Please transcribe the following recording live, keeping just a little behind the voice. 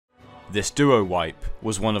This duo wipe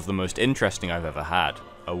was one of the most interesting I've ever had.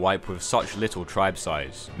 A wipe with such little tribe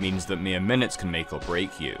size means that mere minutes can make or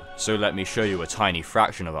break you, so let me show you a tiny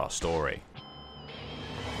fraction of our story.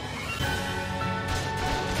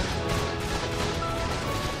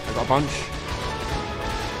 I got a bunch.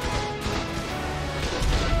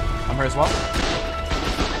 I'm here as well.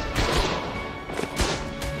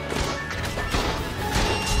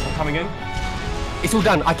 I'm coming in. It's all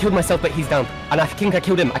done. I killed myself, but he's down. And I think I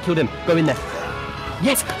killed him. I killed him. Go in there.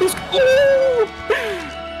 Yes! Let's go!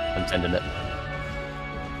 I'm sending it.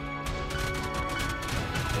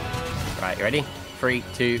 Right, you ready? 3,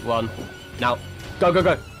 2, 1. Now. Go, go,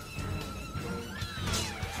 go.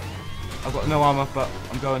 I've got no armor, but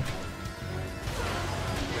I'm going.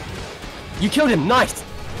 You killed him. Nice!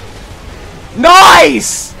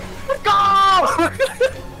 Nice! Go!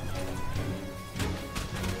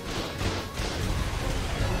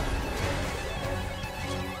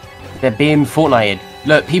 They're being Fortnited.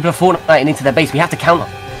 Look, people are Fortniting into their base. We have to counter.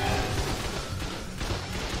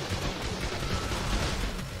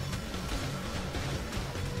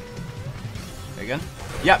 Again?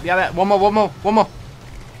 Yep. One more.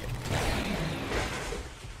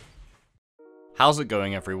 How's it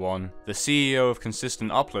going, everyone? The CEO of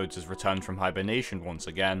Consistent Uploads has returned from hibernation once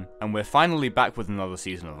again, and we're finally back with another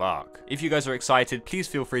season of ARK. If you guys are excited, please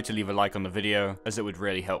feel free to leave a like on the video, as it would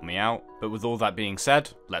really help me out. But with all that being said,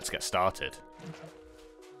 let's get started.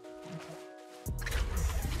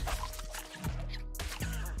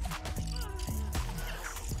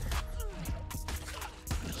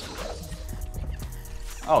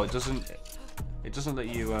 Oh, it doesn't let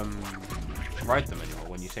you ride them anymore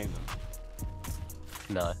when you tame them.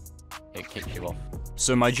 No, it kicks you off.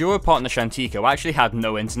 So my duo partner Chantiqo actually had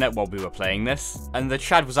no internet while we were playing this, and the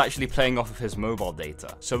Chad was actually playing off of his mobile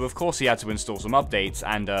data. So of course he had to install some updates,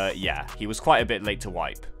 and yeah, he was quite a bit late to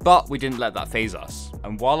wipe. But we didn't let that phase us,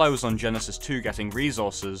 and while I was on Genesis 2 getting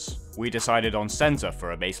resources, we decided on center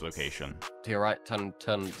for a base location. To your right, turn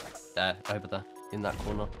there, over there, in that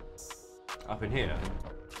corner. Up in here?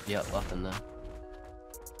 Yep, up in there.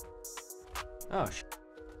 Oh,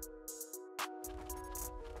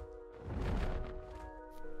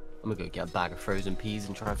 I'm gonna go get a bag of frozen peas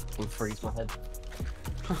and try and fucking freeze my head.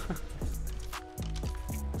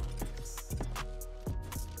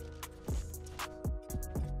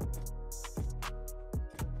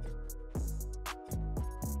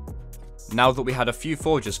 Now that we had a few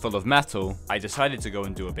forges full of metal, I decided to go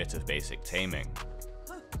and do a bit of basic taming.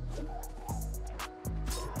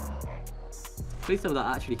 Please tell me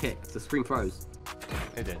that actually kicked. The screen froze.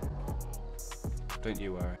 it did. Don't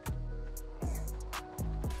you worry.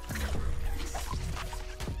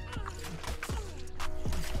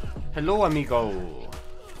 Hello, amigo.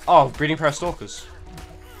 Oh, breeding pair of stalkers.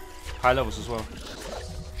 High levels as well.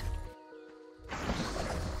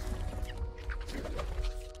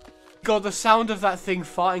 God, the sound of that thing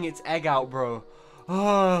farting its egg out, bro.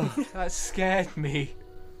 Oh, that scared me.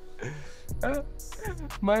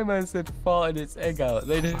 My man said farting its egg out.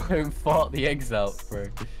 They don't fart the eggs out, bro.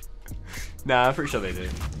 Nah, I'm pretty sure they do.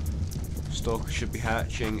 Stalker should be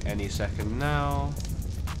hatching any second now.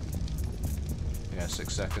 Yeah,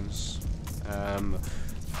 6 seconds.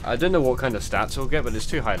 I don't know what kind of stats we'll get, but it's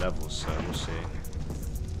 2 high levels, so we'll see.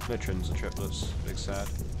 No trins and triplets, big sad.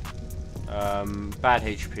 Bad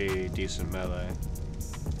HP, decent melee,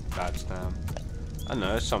 bad stam. I don't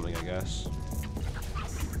know, it's something I guess.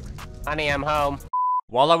 Honey, I'm home.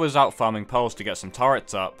 While I was out farming pearls to get some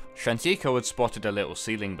turrets up, Chantiqo had spotted a little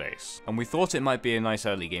ceiling base, and we thought it might be a nice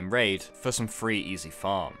early game raid for some free easy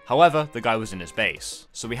farm. However, the guy was in his base,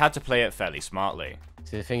 so we had to play it fairly smartly.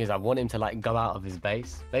 So the thing is, I want him to like go out of his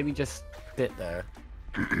base. Maybe just sit there.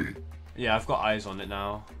 Yeah, I've got eyes on it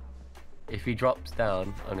now. If he drops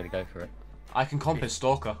down, I'm gonna go for it. I can comp his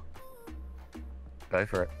stalker. Go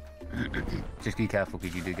for it. Just be careful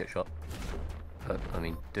because you do get shot. But, I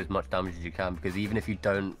mean, do as much damage as you can, because even if you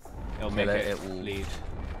don't It'll kill make it, it bleed.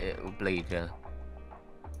 It will bleed, yeah.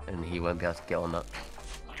 And he won't be able to get on that.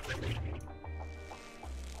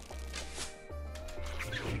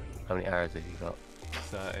 How many arrows have you got?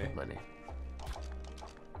 30. Money.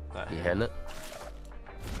 That You hitting it?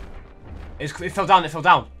 It fell down, it fell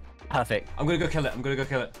down. Perfect. I'm gonna go kill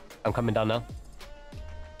it, I'm coming down now.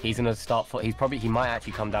 He's gonna start for. He might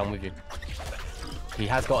actually come down with you. He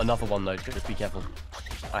has got another one though. Just be careful.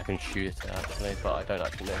 I can shoot it actually, but I don't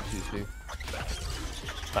actually know who.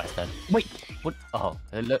 That's dead. Wait. What? Oh,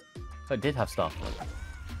 look. I did have stuff.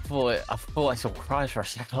 I thought I saw cries for a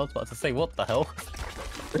second. I was about to say, what the hell?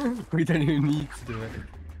 We don't even need to do it.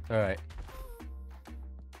 All right.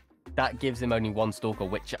 that gives him only one stalker,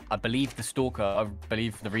 which I believe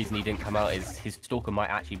the reason he didn't come out is his stalker might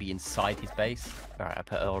actually be inside his base. Alright, I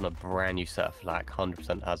put it on a brand new set of flak,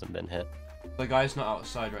 100% hasn't been hit. The guy's not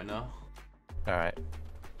outside right now. Alright.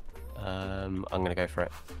 I'm gonna go for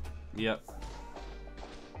it. Yep.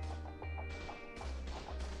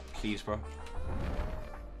 Please, bro.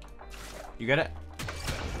 You get it?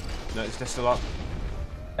 No, they're still up.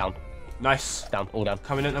 Down. Nice. Down, all down.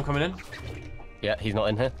 Coming in, I'm coming in. Yeah, he's not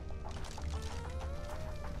in here.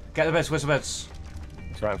 Get the beds, where's the beds?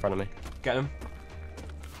 He's right in front of me. Get him.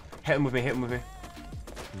 Hit him with me, hit him with me.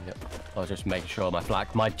 Yep. I was just making sure my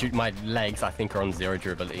flak, my legs, I think, are on 0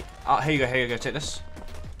 durability. Here you go, take this.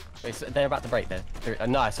 They're about to break there.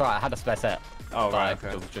 No, it's alright, I had a spare set. Oh, right, okay.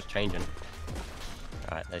 It was just changing.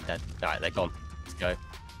 Alright, they're dead. Alright, they're gone. Let's go.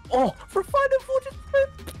 Oh, for a final fortress!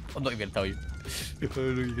 I'm not even gonna tell you.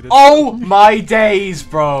 Oh my days,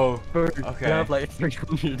 bro! Okay. We have like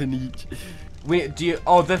 300 in each.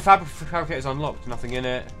 Oh, the fabricator's unlocked, nothing in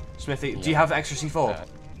it. Smithy, do you have extra C4?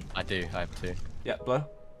 I do, I have 2. Yeah, blow.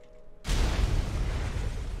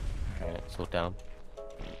 Alright, it's all down.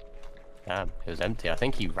 Damn, it was empty. I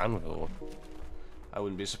think he ran with it all. I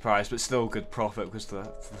wouldn't be surprised, but still good profit because the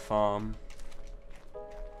farm.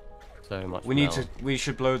 So much. We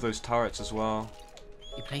should blow those turrets as well.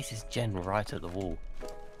 He places gen right at the wall.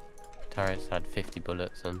 Turrets had 50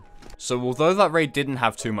 bullets and. So although that raid didn't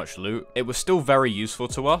have too much loot, it was still very useful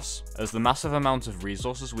to us, as the massive amount of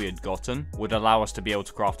resources we had gotten would allow us to be able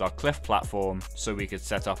to craft our cliff platform so we could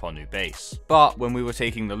set up our new base. But when we were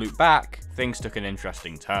taking the loot back, things took an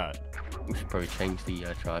interesting turn. We should probably change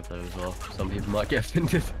the tribe though as well. Some people might get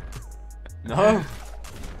offended. No!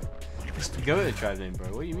 Just go with the tribe name, bro.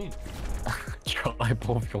 What do you mean? Tribe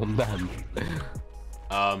of your name.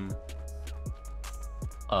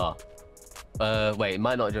 Wait, it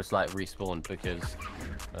might not just like respawn because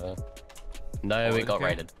no, it got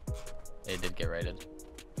raided. It did get raided.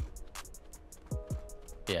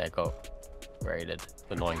 Yeah, it got raided.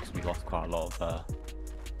 Annoying because we lost quite a lot of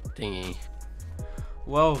thingy.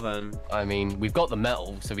 Well then. I mean, we've got the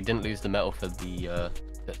metal, so we didn't lose the metal for the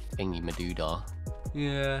thingy Meduda.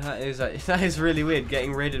 Yeah, that is really weird,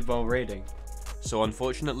 getting raided while raiding. So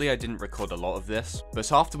unfortunately I didn't record a lot of this,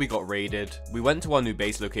 but after we got raided, we went to our new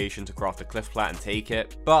base location to craft a cliff plat and take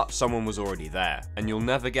it, but someone was already there, and you'll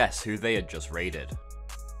never guess who they had just raided.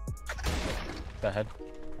 Go ahead,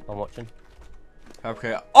 I'm watching.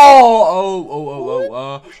 Okay.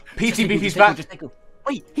 PTBP's back.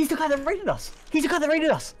 Wait, he's the guy that raided us. He's the guy that raided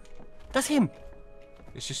us. That's him.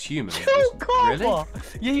 It's just human. Really?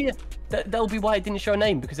 Yeah. That'll be why it didn't show a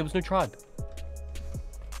name, because there was no tribe.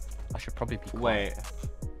 I should probably be quiet. Wait.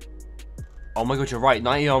 Oh my god, you're right.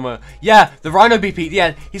 90 armor. Yeah, the Rhino BP.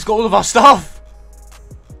 Yeah, he's got all of our stuff.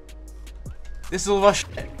 This is all of our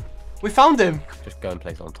shit. We found him. Just go and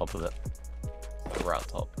place it on top of it. Right on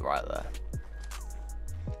top, right there.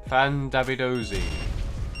 Fandabidozi.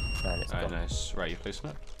 Right, nice. Right, you placing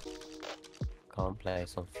it? Can't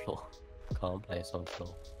place on floor. Can't place on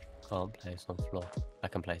floor. Can't place on floor. I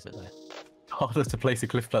can place it there. Harder to place a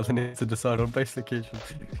cliff plat than it is to decide on base location.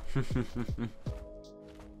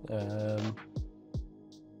 I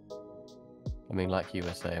mean, like you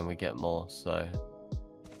were saying, we get more, so...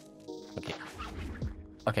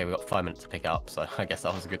 Okay, we got 5 minutes to pick it up, so I guess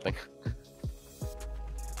that was a good thing.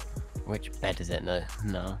 Which bed is it? No.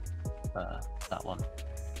 That one.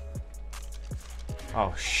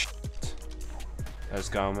 Oh, shit. There's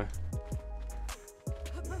Garmer.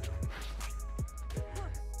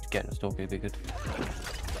 Getting a stalker would be good.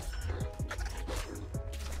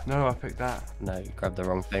 No, I picked that. No, you grabbed the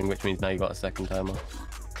wrong thing, which means now you got a second timer.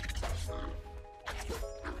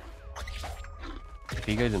 If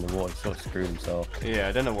he goes in the water, he's sort of screwed himself. Yeah,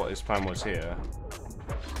 I don't know what his plan was here.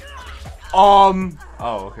 Oh,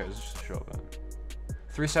 okay, it's just a shotgun.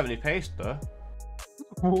 370 pace, though.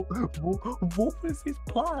 What was his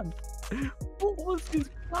plan? What was his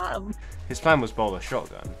plan? His plan was bowl a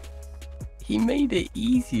shotgun. He made it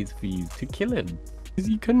easiest for you to kill him because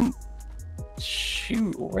you couldn't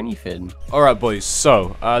shoot or anything. Alright boys,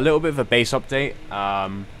 so a little bit of a base update.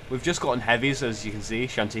 We've just gotten heavies, as you can see.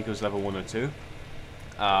 Chantiqo's level 102.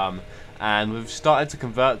 And we've started to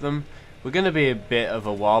convert them. We're going to be a bit of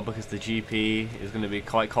a while because the GP is going to be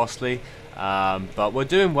quite costly. But we're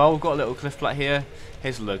doing well. We've got a little cliff plat here.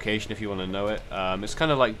 Here's the location if you want to know it. It's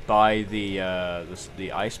kind of like by the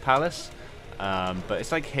ice palace. But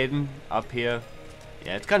it's like hidden up here.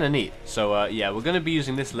 Yeah, it's kind of neat. So yeah, we're going to be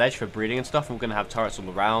using this ledge for breeding and stuff. And we're going to have turrets all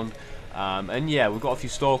around. And yeah, we've got a few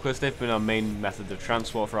stalkers. They've been our main method of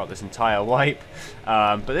transport throughout this entire wipe,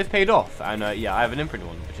 but they've paid off. And yeah, I have an imprint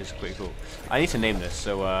one, which is pretty cool. I need to name this.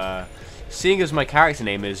 So seeing as my character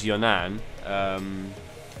name is Yonan,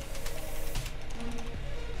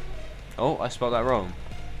 oh, I spelled that wrong.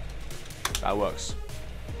 That works.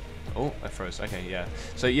 Oh, I froze. Okay, yeah.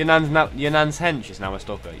 So Yonan's hench is now a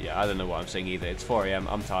stalker. Yeah, I don't know what I'm saying either. It's 4 AM.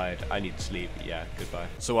 I'm tired. I need to sleep. Yeah, goodbye.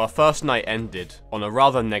 So our first night ended on a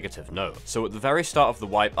rather negative note. So at the very start of the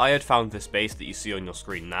wipe, I had found this base that you see on your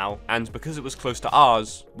screen now, and because it was close to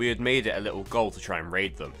ours, we had made it a little goal to try and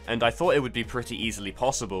raid them. And I thought it would be pretty easily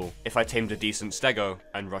possible if I tamed a decent stego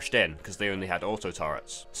and rushed in, because they only had auto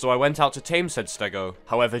turrets. So I went out to tame said stego.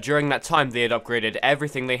 However, during that time, they had upgraded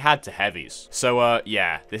everything they had to heavies. So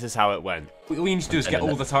yeah, this is how it went. All you need to do is get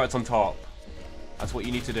all the turrets on top. That's what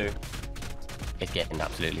you need to do. It's getting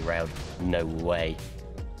absolutely railed. No way.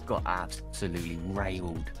 Got absolutely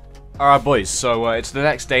railed. Alright boys, so it's the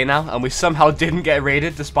next day now, and we somehow didn't get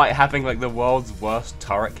raided despite having like the world's worst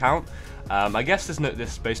turret count. I guess this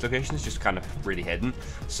base location is just kind of really hidden.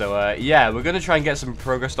 So yeah, we're going to try and get some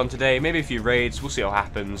progress done today. Maybe a few raids, we'll see what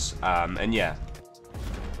happens. And yeah.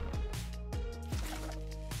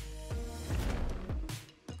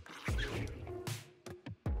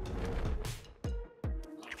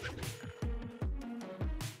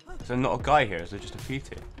 Is there not a guy here? Is there just a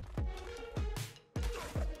PT?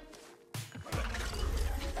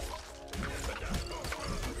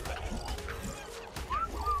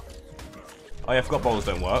 Oh yeah, I forgot bowlers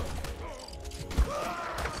don't work.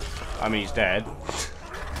 I mean, he's dead.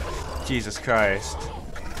 Jesus Christ.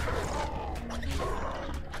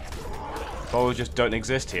 Bowlers just don't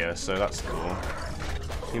exist here, so that's cool.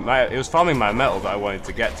 It was farming my metal that I wanted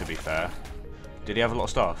to get, to be fair. Did he have a lot of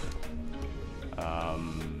stuff?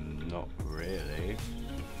 Not really.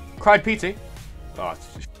 Cried PT. Oh,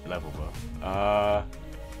 it's just level, but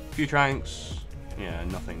few tranks. Yeah,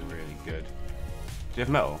 nothing really good. Did he have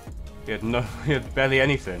metal? He had no. He had barely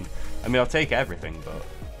anything. I mean, I'll take everything, but.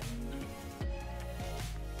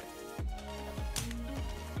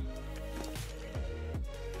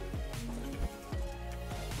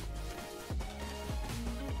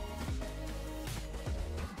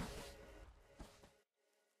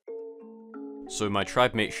 So my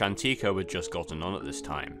tribe mate Chantiqo had just gotten on at this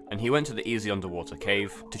time, and he went to the easy underwater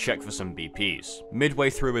cave to check for some BPs. Midway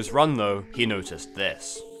through his run though, he noticed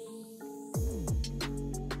this.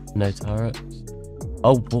 No turrets.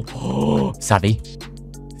 Oh, Xavii.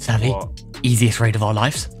 Xavii. What? Easiest raid of our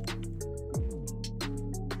lives.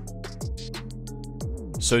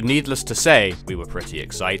 So needless to say, we were pretty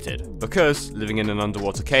excited, because, living in an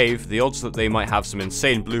underwater cave, the odds that they might have some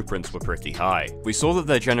insane blueprints were pretty high. We saw that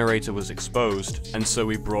their generator was exposed, and so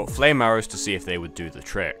we brought flame arrows to see if they would do the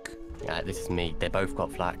trick. Yeah, this is me. They both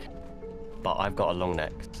got flak, but I've got a long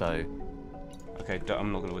neck, so... Okay,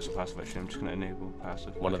 I'm not going to whistle passive actually, I'm just going to enable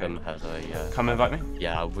passive. One of them has a... Come and invite me?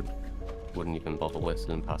 Yeah, I wouldn't even bother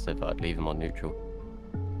whistling passive, I'd leave them on neutral.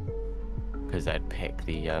 Because they'd pick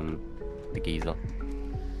the geezer.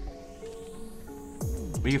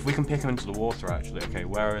 We can pick him into the water actually. Okay,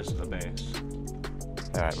 where is the base?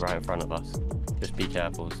 Alright, right in front of us. Just be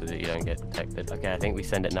careful so that you don't get detected. Okay, I think we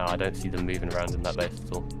send it now. I don't see them moving around in that base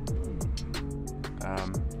at all.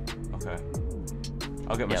 Okay.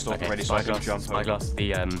 I'll get my stalker ready so I can jump over. Spyglass,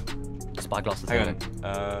 the spyglass is Hang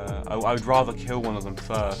on. I would rather kill one of them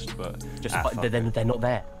first, but... Just they're not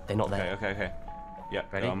there. They're not there. Okay. Yeah,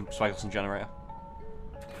 ready? Spyglass and generator.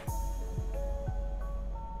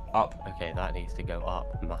 Up. Okay, that needs to go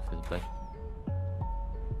up massively.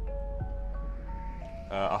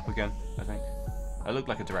 Up again, I think. I look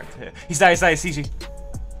like a direct hit. He's there, it's easy.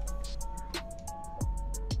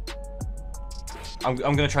 I'm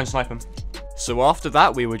gonna try and snipe him. So after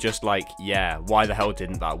that we were just like, yeah, why the hell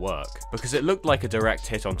didn't that work? Because it looked like a direct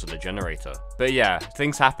hit onto the generator. But yeah,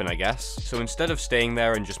 things happen I guess. So instead of staying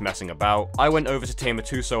there and just messing about, I went over to tame a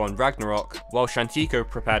Tuso on Ragnarok, while Chantiqo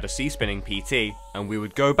prepared a sea-spinning PT, and we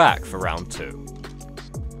would go back for round 2.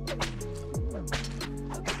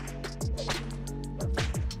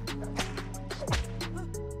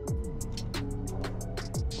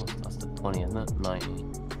 That's the 20, isn't it? 90.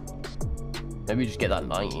 Maybe just get that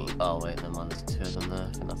 90. Oh wait, never mind, there's 2 of them there.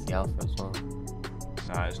 I think that's the alpha as well.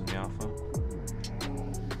 Nah, it isn't the alpha.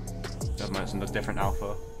 Never mind, it's in the different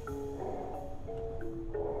alpha.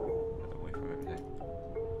 Away from everything.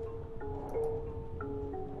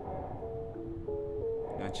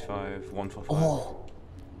 95, 145. Oh!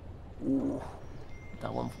 Ooh.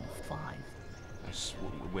 That 145. That's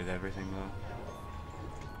with everything though.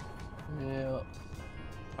 Yeah.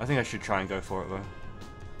 I think I should try and go for it though.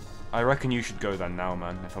 I reckon you should go then now,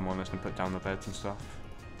 man, if I'm honest, and put down the beds and stuff.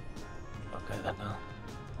 I'll go then now.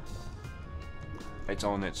 It's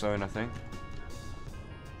on its own, I think.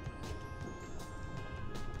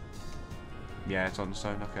 Yeah, it's on its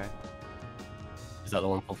own, okay. Is that the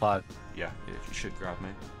 145? Yeah, it should grab me.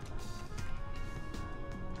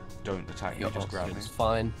 Don't attack me, Your just grab me. It's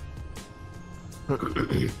fine.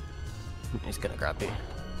 He's gonna grab you.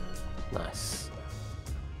 Nice.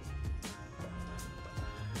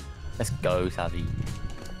 Let's go, Xavii.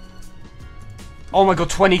 Oh my god,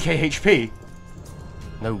 20k HP!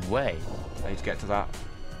 No way. I need to get to that.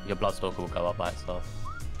 Your Bloodstalker will go up by itself.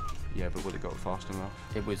 Yeah, but will it go fast enough?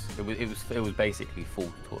 It was basically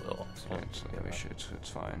full total. So It's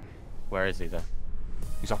fine. where is he then?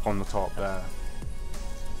 He's up on the top there.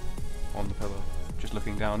 On the pillar. Just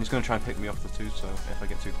looking down. He's going to try and pick me off the two, so if I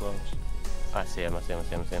get too close. I see him. Because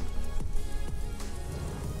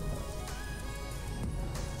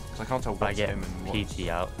I can't tell If I what's get him and what's... PT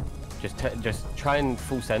out. Just try and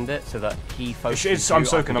full send it so that he focuses. I'm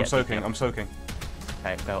soaking.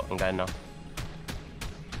 Okay, go. I'm going now.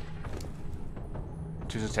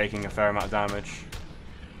 Twos are taking a fair amount of damage.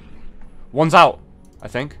 One's out, I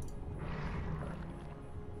think.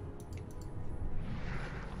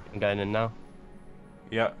 I'm going in now.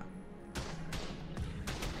 Yeah.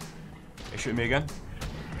 They shoot me again.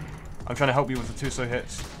 I'm trying to help you with the 2-so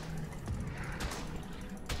hits.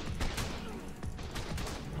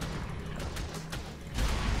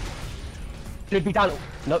 Should be down.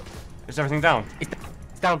 Nope. Is everything down? It's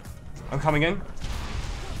down. I'm coming in.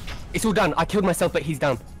 It's all done. I killed myself, but he's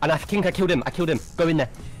down. And I think I killed him. Go in there.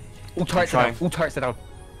 All turrets are down. All turrets are down.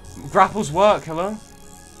 Grapples work, hello?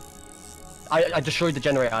 I destroyed the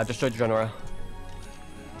generator.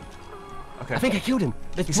 Okay. I think I killed him.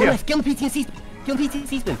 There's He's one here. left. Kill the PT and C-spin. Kill the PT and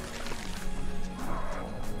C-spin.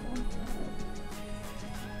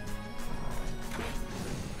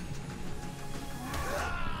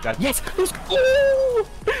 Dead. Yes! Let's go!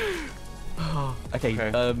 Okay,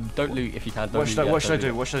 Okay. don't loot if you can. What should I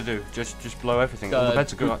do? What should I do? Just blow everything. All the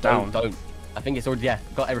beds are going down. Don't. I think it's already, yeah,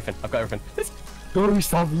 got everything. I've got everything. Let's go,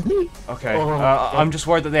 Xavii. Okay, Oh, I'm just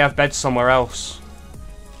worried that they have beds somewhere else.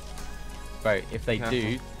 Right, if they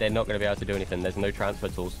do, they're not going to be able to do anything. There's no transfer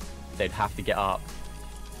tools. They'd have to get up.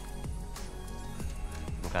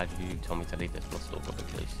 I'm glad you told me to leave this Bloodstalker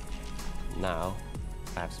because now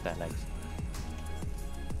I have spare legs.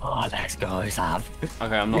 Oh, let's go, Xav.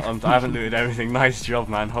 Okay, I haven't looted everything. Nice job,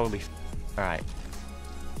 man. Holy. Alright,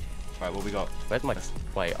 Right, what we got? where's my...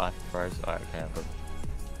 Wait, I froze. Alright, okay, I've got...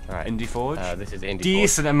 Alright. Indie Forge. This is Indie Forge.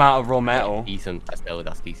 Decent amount of raw metal. Yeah, decent.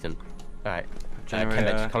 That's decent. Alright.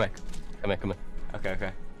 Generator. Come here.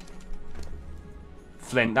 Okay.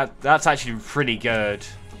 Flint. That's actually pretty good.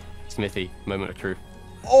 Smithy, moment of truth.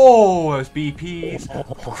 Oh, those BPs.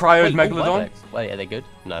 Cryoed Megalodon. Wait, are they good?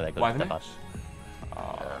 No, they're good. Why They're haven't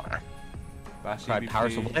bad. Bassy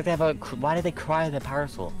Parasol. BP. Why did they cry their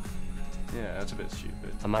parasol? Yeah, that's a bit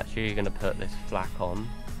stupid. I'm actually gonna put this flak on.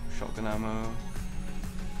 Shotgun ammo.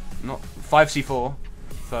 Not 5C4.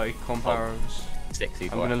 30 comp arrows.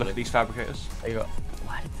 60. I'm gonna look at these fabricators. There you go.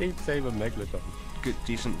 Why did they save a megalodon? Good,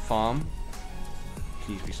 decent farm.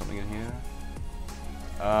 Please be something in here.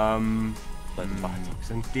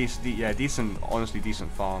 Decent. Honestly,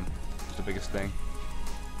 decent farm is the biggest thing.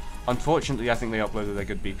 Unfortunately, I think they uploaded their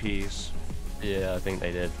good BPs. Yeah, I think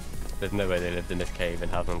they did. There's no way they lived in this cave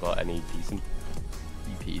and haven't got any decent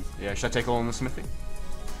BPs. Yeah, should I take all on the smithy?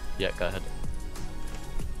 Yeah, go ahead.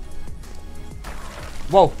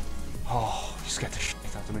 Whoa! Oh, you scared the shit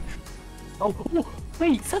out of me. Oh,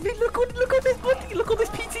 wait, Xavii, look on this body, look on this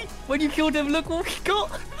PT. When you killed him, look what we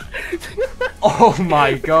got. Oh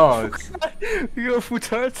my god! We got a full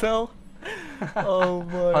turtle. Oh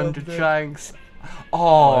my 100 god. shanks.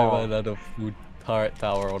 Oh, Oh. man, had a full turret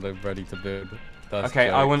tower on him ready to build. That's Okay,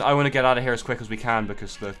 I jokes. want to get out of here as quick as we can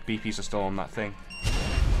because the BPs are still on that thing.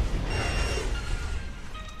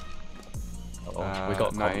 Oh, we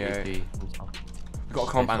got 98. BP. We got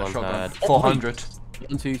a combat and a This shotgun. one had- 400.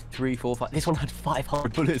 1, 2, 3, 4, 5. This one had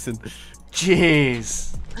 500 bullets in.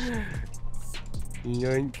 Jeez.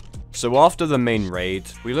 Yoink. So after the main raid,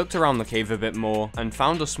 we looked around the cave a bit more and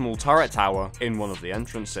found a small turret tower in one of the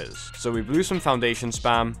entrances. So we blew some foundation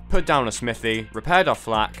spam, put down a smithy, repaired our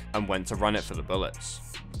flak, and went to run it for the bullets.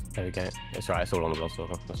 There we go. It's right, it's all on the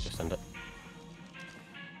Bloodstalker. Let's just send it.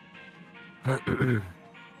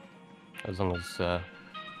 As long as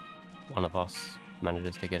one of us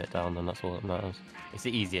manages to get it down, then that's all that matters. It's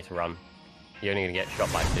the easiest run. You're only going to get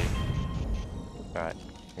shot by 2. Alright,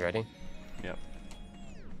 you ready? Yep.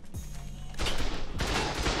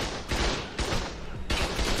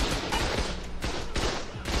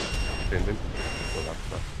 Boom, boom.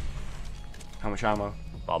 How much ammo?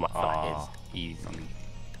 Oh, my flat Ah. is easy.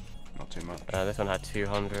 Not too much. This one had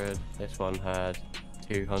 200. This one had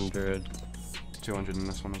 200. 200 in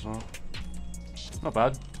this one as well. Not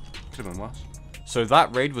bad. Could have been worse. So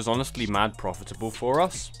that raid was honestly mad profitable for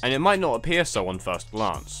us, and it might not appear so on first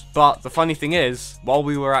glance. But the funny thing is, while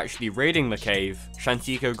we were actually raiding the cave,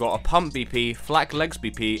 Chantiqo got a pump BP, flak legs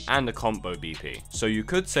BP, and a combo BP. So you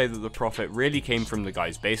could say that the profit really came from the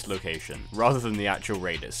guy's base location, rather than the actual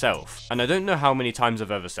raid itself. And I don't know how many times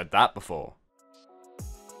I've ever said that before.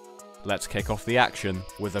 Let's kick off the action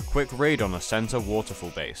with a quick raid on a center waterfall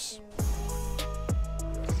base.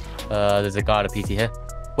 There's a guy at a PT here.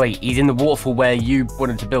 Wait, he's in the waterfall where you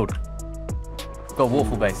wanted to build. Got a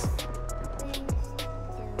waterfall base.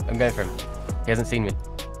 I'm going for him. He hasn't seen me.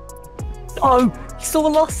 Oh, he saw the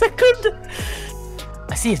last second.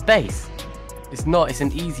 I see his base. It's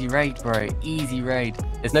an easy raid, bro. Easy raid.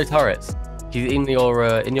 There's no turrets. He's in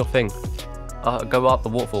your thing. Go up the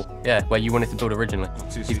waterfall. Yeah, where you wanted to build originally.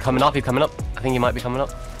 He's coming up. He's coming up. I think he might be coming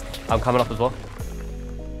up. I'm coming up as well.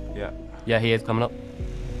 Yeah. Yeah, he is coming up.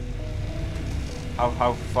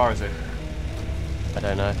 How far is it? I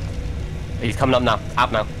don't know. He's coming up now.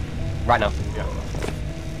 Out now. Right now. Yeah.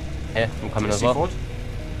 Here, I'm coming as well. Forward?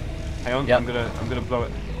 Hang on, Yep. I'm gonna blow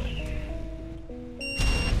it.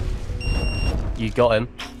 You got him.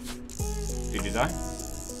 Did he die?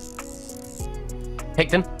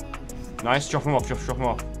 Picked him. Nice, drop him off, drop him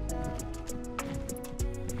off.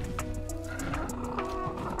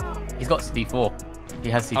 He's got C4.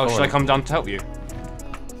 He has C4. Oh, should I come down to help you?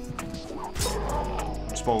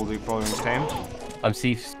 Spoil the problems tamed. I'm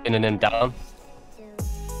spinning him down.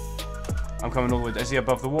 I'm coming all the way. Is he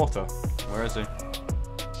above the water? Where is he?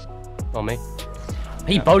 On me.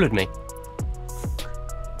 He bowled me.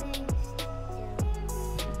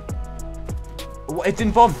 What? It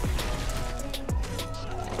didn't bomb.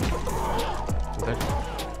 Okay.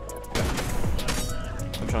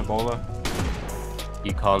 I'm trying to bowl her.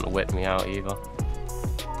 You can't whip me out either.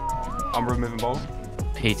 I'm removing bowl.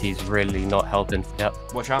 PT's really not helping. Yep.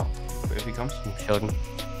 Watch out if he comes. I'm shielding.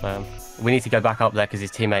 We need to go back up there because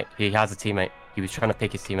his teammate. He has a teammate. He was trying to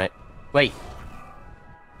pick his teammate. Wait.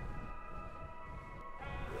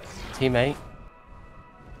 Teammate.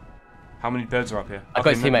 How many birds are up here? I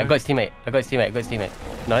got his teammate. I got his teammate. I got his teammate. I got his teammate.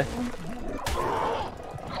 No.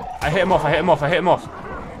 I hit him off. I hit him off. I hit him off.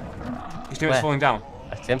 His teammate's Where? falling down.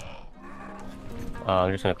 That's him.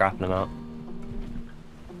 I'm just gonna grapple him out.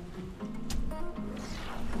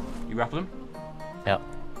 You grapple him. Yep.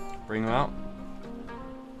 Bring him out.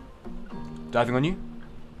 Diving on you.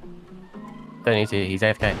 Don't need to. He's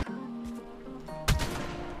AFK.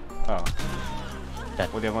 Oh.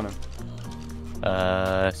 Dead. What do you have on him?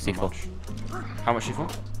 C4. How much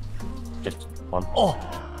C4? Just one. Oh!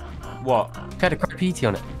 What? He had a crack PT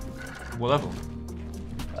on it. What level?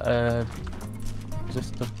 Is this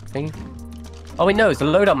the thing? Oh wait, no, it's the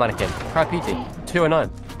loadout mannequin. Crack PT. 209.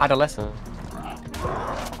 Adolescent.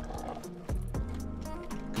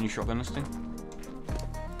 Can you shotgun this thing?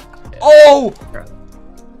 Oh!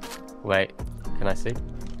 Wait, can I see?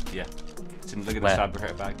 Yeah. Look at the Where?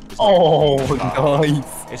 fabricator bag. It's Oh, not-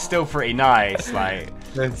 nice. It's still pretty nice, like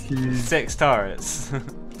That's huge. 6 turrets.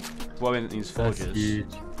 Well, in these That's forges.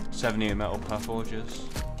 huge. 78 metal per forges.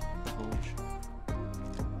 Forge.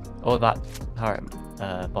 Oh, that turret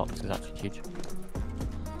box is actually huge.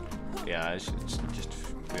 Yeah, it's just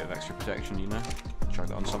a bit of extra protection, you know. Chuck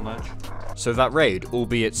that on some ledge. So that raid,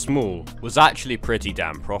 albeit small, was actually pretty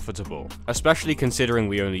damn profitable, especially considering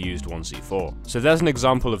we only used one C4. So there's an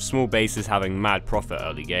example of small bases having mad profit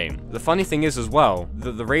early game. The funny thing is as well,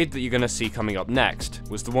 that the raid that you're gonna see coming up next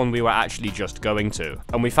was the one we were actually just going to,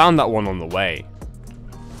 and we found that one on the way.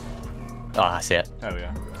 Oh, I see it. There we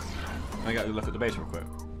are. I got to look at the base real quick.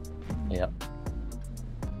 Yep.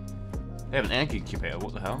 They have an ARK incubator,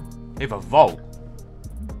 what the hell? They have a vault.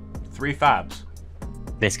 3 fabs.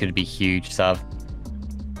 This could be huge, Sav.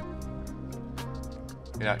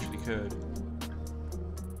 It actually could.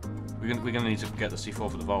 We're gonna need to get the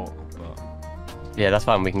C4 for the vault, but... Yeah, that's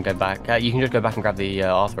fine. We can go back. You can just go back and grab the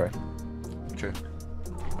Arthur. True.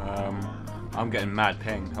 I'm getting mad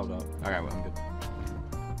ping. Hold up. Okay, well, I'm good.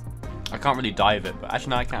 I can't really dive it, but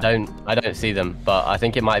actually no, I can. I don't see them, but I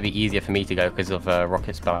think it might be easier for me to go because of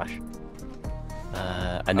rocket splash.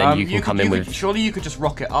 And then you can come in with. Surely you could just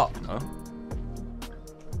rocket up, no?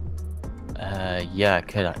 Yeah, I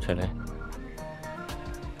could actually.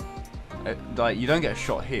 Like you don't get a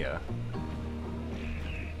shot here.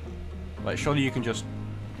 Like surely you can just.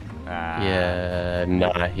 Yeah,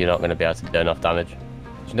 no, you're not going to be able to do enough damage. Do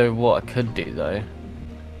you know what I could do though?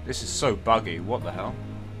 This is so buggy. What the hell?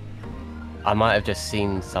 I might have just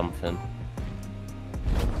seen something.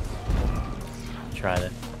 Try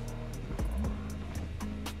this.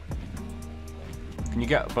 Can you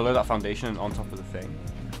get below that foundation and on top of the thing?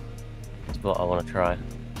 That's what I want to try.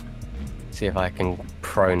 See if I can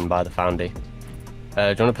prone by the foundy. Do you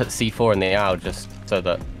want to put the C4 in the owl just so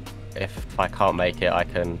that if I can't make it, I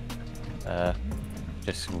can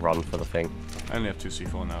just run for the thing? I only have 2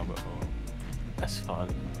 C4 now, but... Oh. That's fine.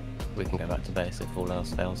 We can go back to base if all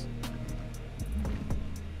else fails.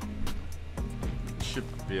 Should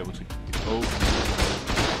be able to... Oh.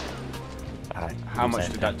 Alright, How much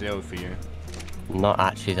did that deal for you? Not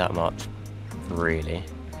actually that much, really.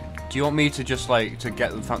 Do you want me to just like to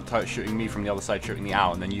get the front turret shooting me from the other side, shooting the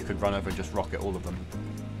owl, and then you could run over and just rocket all of them?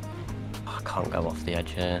 I can't go off the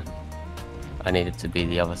edge here. I needed to be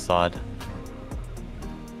the other side.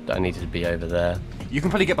 I needed to be over there. You can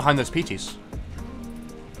probably get behind those PTs.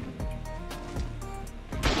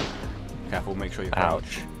 Careful, make sure you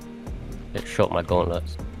crouch. Ouch. It shot my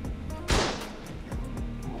gauntlets.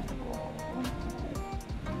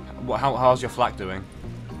 How's your flak doing?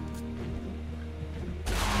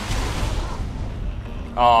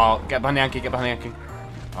 Oh, get behind the Yankee, get behind the Yankee.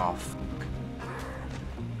 Oh, fuck.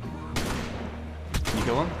 Can you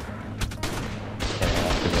kill him?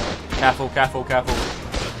 Yeah, Careful, careful, careful.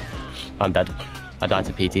 I'm dead. I died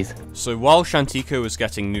to PTs. So while Chantiqo was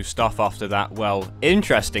getting new stuff after that, well,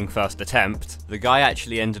 interesting first attempt, the guy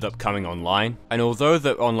actually ended up coming online. And although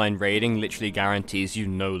the online raiding literally guarantees you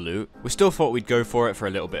no loot, we still thought we'd go for it for a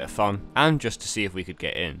little bit of fun, and just to see if we could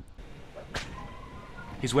get in.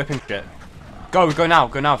 He's whipping shit. Go now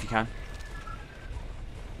if you can.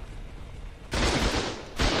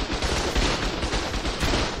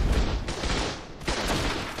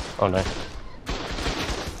 Oh no.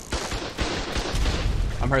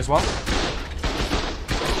 I'm here as well.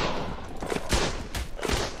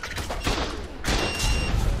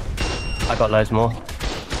 I got loads more.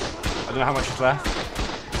 I don't know how much is left.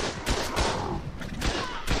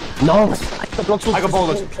 No! I got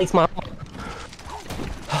bowlers. Place my...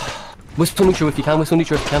 Whistle neutral if you can, whistle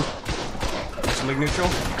neutral if you can. Whistling neutral.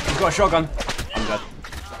 He's got a shotgun. I'm dead.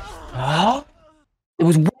 Huh? It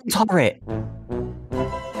was one turret!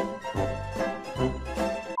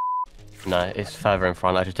 No, it's further in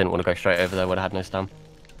front. I just didn't want to go straight over there when I had no stam.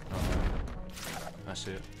 I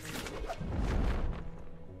see it.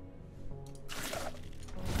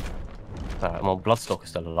 Alright, well, Bloodstalker's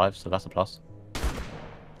still alive, so that's a plus.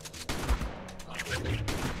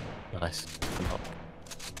 Nice.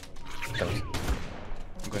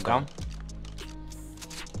 I'm going down.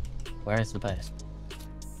 Where is the base?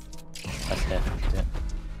 That's here. Yeah.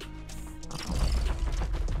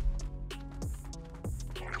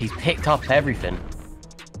 He's picked up everything.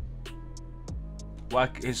 Well,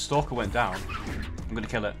 his stalker went down. I'm gonna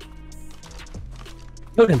kill it.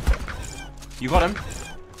 Killed him. You got him?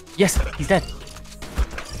 Yes, he's dead.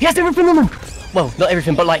 He has everything on him. Well, not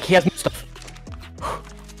everything, but like he has stuff.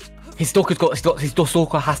 His stalker's got his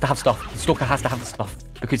stalker has to have stuff. His stalker has to have the stuff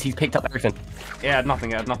because he's picked up everything. Yeah, it had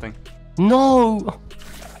nothing. It had nothing. No,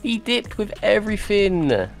 he dipped with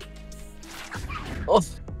everything. Oh,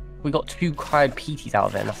 we got 2 cried PTs out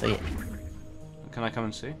of it, and that's it. Can I come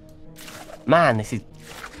and see? Man, this is.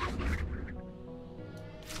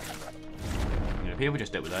 Yeah, people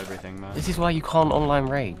just dip with everything, man. This is why you can't online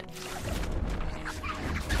raid.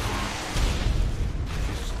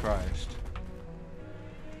 Jesus Christ.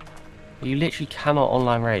 You literally cannot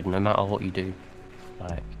online raid no matter what you do.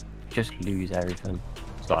 Like, just lose everything.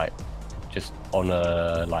 It's like, just on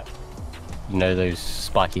a, like, you know those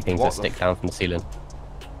spiky things that stick down from the ceiling?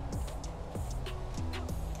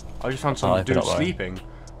 I just found some dude not right. sleeping.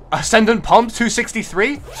 Ascendant Pump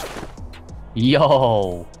 263?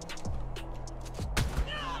 Yo!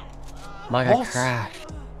 My guy What?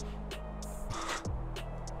 crashed.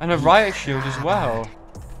 And a riot shield as well.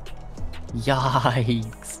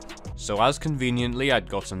 Yikes. So as conveniently I'd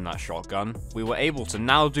gotten that shotgun, we were able to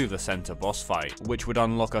now do the center boss fight, which would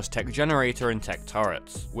unlock us tech generator and tech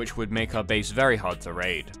turrets, which would make our base very hard to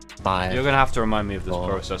raid. 5, You're gonna have to remind me of this 4,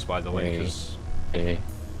 process, by the way, because... 3, 2,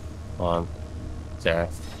 1, 0.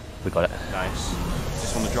 We got it. Nice.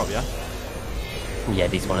 Just want to drop, yeah? Yeah,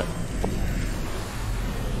 these want it.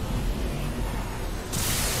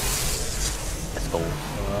 Let's go.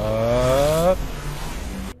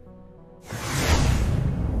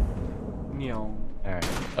 Alright.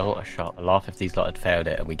 Oh, a shot. I laugh if these lot had failed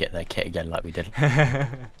it and we get their kit again like we did.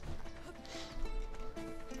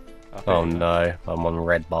 Oh no, I'm on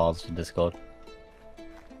red bars for Discord.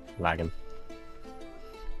 Lagging.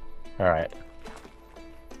 Alright.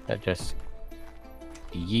 Let's just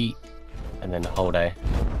yeet and then hold A.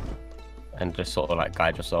 and just sort of like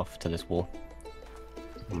guide yourself to this wall.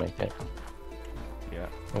 We'll make it. Yeah.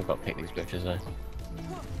 We've got to pick these bitches though.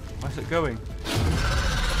 Where's it going?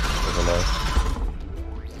 I don't know.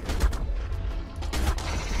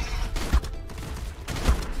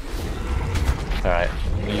 Alright,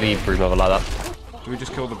 leave brood mother like that. Do we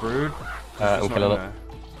just kill the brood? I'm killing it.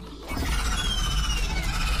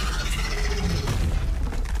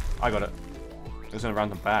 I got it. It was in a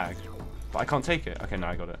random bag. But I can't take it. Okay, no,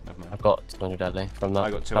 I got it. Never mind. I've got 200 deadly from that.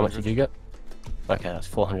 I got 200. How much did you get? Okay, that's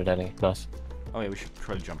 400 deadly. Nice. Oh yeah, we should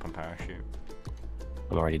try to jump on parachute.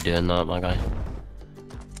 I'm already doing that, my guy.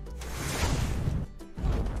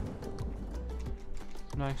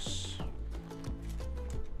 Nice.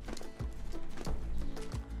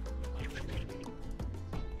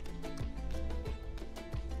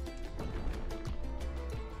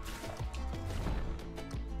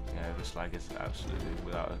 Yeah, this lag is absolutely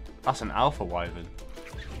without it. That's an alpha wyvern.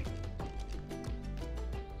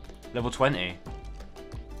 Level 20.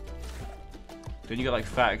 Didn't you get like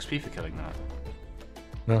fat XP for killing that?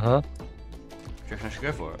 Uh-huh. Do you reckon I should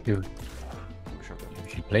go for it? You Sure.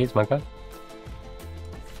 should please, my guy.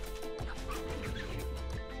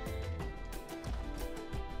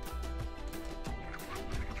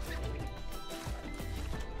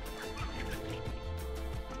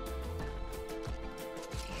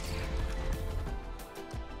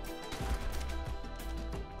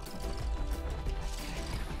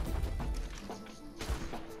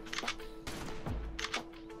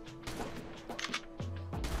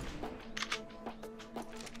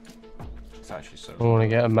 It's actually so. I want to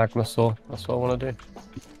get a magma saw. That's what I want to do.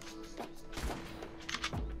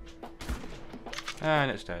 And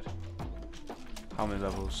it's dead. How many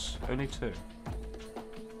levels? Only 2.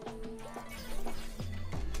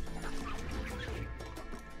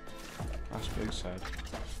 That's big sad.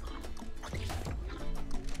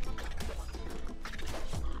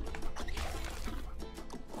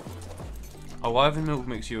 Oh, wyvern milk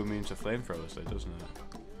makes you immune to flamethrowers though, doesn't it?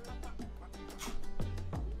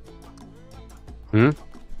 Hmm?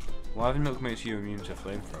 Wyvern milk makes you immune to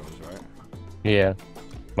flamethrowers, right? Yeah.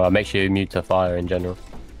 Well, it makes you immune to fire in general.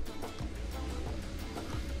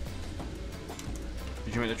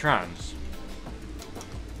 Did you make the trans?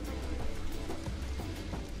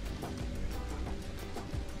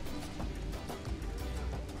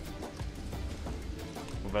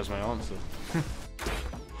 Well, there's my answer.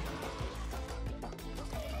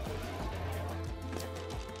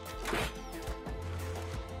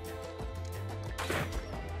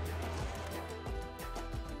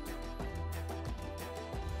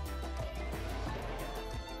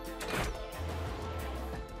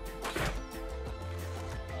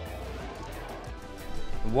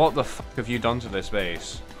 What the fuck have you done to this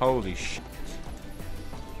base? Holy shit.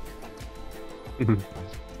 Oh.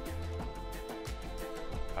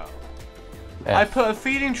 Yeah. I put a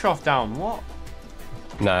feeding trough down, what?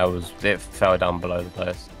 No, it fell down below the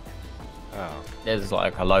place. Oh. There's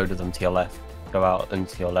like a load of them to your left. Go out and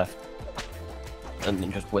to your left. And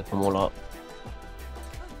then just whip them all up.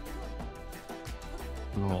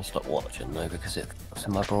 I'm gonna stop watching though because it's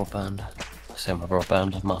in my broadband. It's in my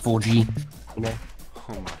broadband, my 4G, you know.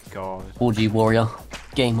 Oh my god. 4G warrior,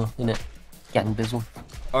 gamer, innit? Gang bizzle.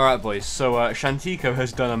 Alright boys, so Chantiqo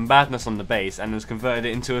has done a madness on the base and has converted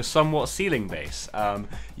it into a somewhat ceiling base.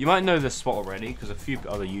 You might know this spot already because a few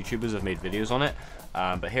other YouTubers have made videos on it.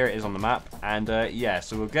 But here it is on the map, and yeah,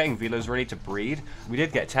 so we're getting velos ready to breed. We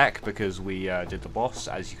did get tech because we did the boss,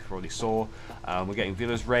 as you already saw. We're getting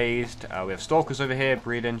velos raised. We have stalkers over here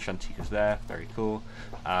breeding. Chantiqo's there, very cool.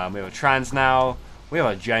 We have a trans now. We have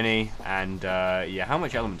a Jenny, and yeah, how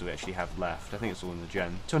much element do we actually have left? I think it's all in the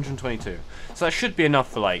gen. 222. So that should be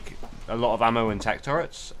enough for like a lot of ammo and tech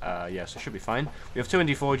turrets. Yeah, so it should be fine. We have 2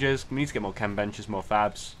 ND forges. We need to get more chem benches, more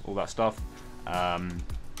fabs, all that stuff.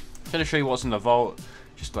 Gonna show you what's in the vault.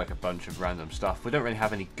 Just like a bunch of random stuff. We don't really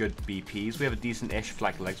have any good BPs. We have a decent-ish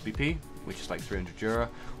flag legs BP, which is like 300 Jura.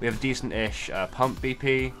 We have a decent-ish pump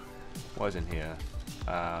BP. What is in here?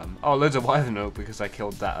 Oh, loads of Wyvern Oak because I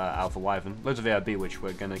killed that Alpha Wyvern. Loads of ARB, which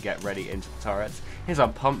we're going to get ready into the turrets. Here's our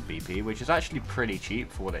pump BP, which is actually pretty cheap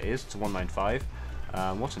for what it is. It's 195.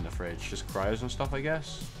 What's in the fridge? Just cryos and stuff, I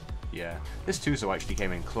guess? Yeah. This Tuso actually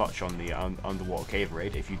came in clutch on the underwater cave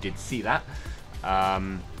raid, if you did see that.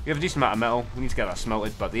 We have a decent amount of metal. We need to get that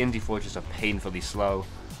smelted, but the indie forges are painfully slow.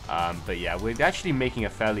 But yeah, we're actually making a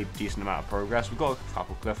fairly decent amount of progress. We've got a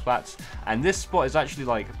couple cliff flats, and this spot is actually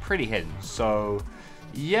like pretty hidden. So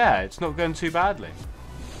yeah, it's not going too badly.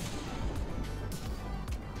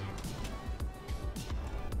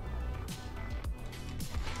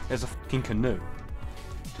 There's a fucking canoe.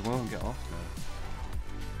 Do I want to get off now?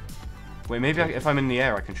 Wait, maybe if I'm in the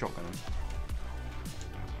air, I can shotgun him.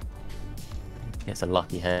 It's a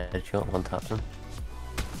lucky headshot, one taps him.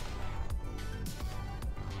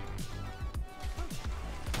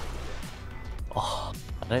 Oh,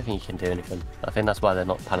 I don't think you can do anything. I think that's why they're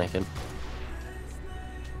not panicking.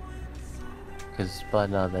 Because by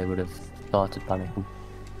now they would have started panicking.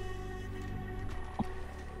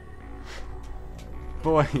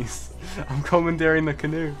 Boys, I'm commandeering the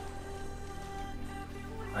canoe.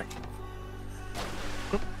 Right.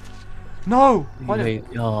 No! Why did...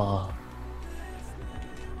 Oh.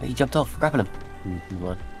 He jumped off, grabbing him.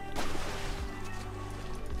 What?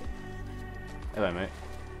 Hello, mate.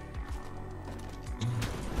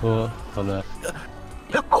 Oh no.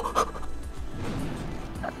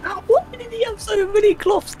 Why did he have so many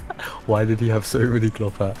cloth? Why did he have so many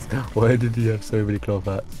cloth hats? Why did he have so many cloth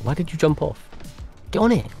hats? Why did you jump off? Get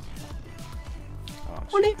on it.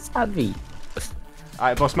 Oh, On it, Xavii.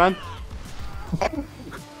 Alright, boss man.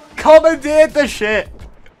 Commandeered the shit!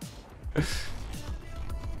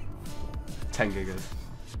 10 gigas.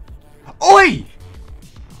 Oi!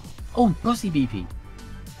 Oh, Rossi BP.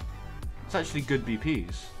 It's actually good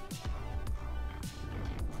BPs.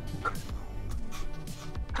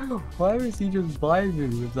 Why is he just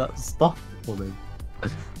vibing with that stuff for him?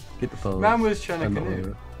 Get the phone. Man was trying to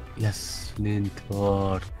canoe. Yes, Flint.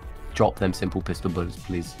 Oh, drop them simple pistol bullets,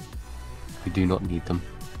 please. We do not need them.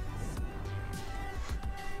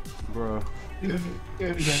 Bro.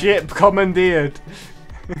 Ship commandeered.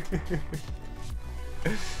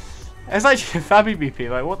 It's actually a Fabby BP,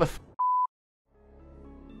 like what the f.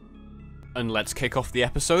 And let's kick off the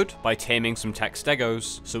episode by taming some tech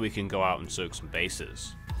stegos so we can go out and soak some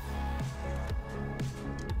bases.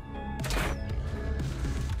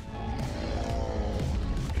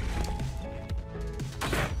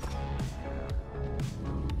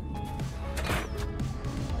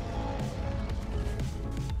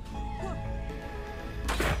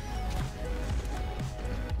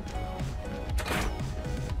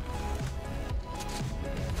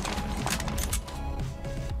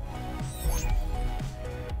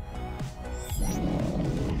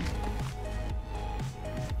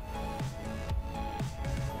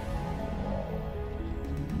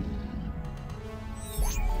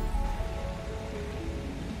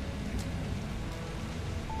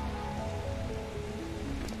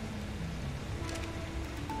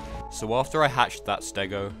 So after I hatched that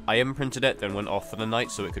stego, I imprinted it, then went off for the night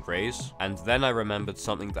so it could raise, and then I remembered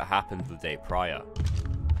something that happened the day prior.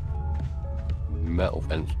 Metal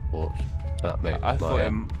fence sports. That makes I thought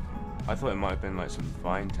it might have been like some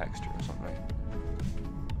vine texture or something.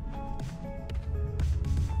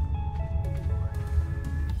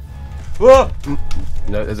 Whoa!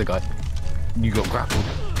 No, there's a guy. You got grappled.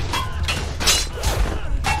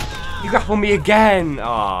 You grappled me again!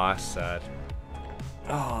 Oh, that's sad.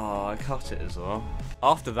 Oh, I cut it as well.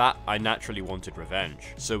 After that, I naturally wanted revenge,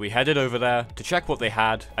 so we headed over there to check what they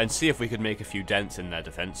had and see if we could make a few dents in their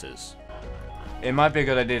defenses. It might be a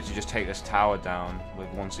good idea to just take this tower down with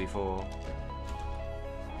 1c4.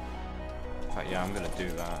 In fact, yeah, I'm gonna do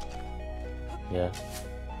that. Yeah.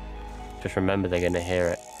 Just remember they're gonna hear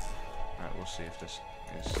it. Alright, we'll see if this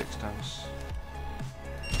is 6 times.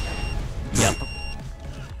 Yep.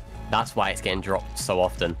 That's why it's getting dropped so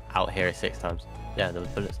often. Out here is 6 times. Yeah, there was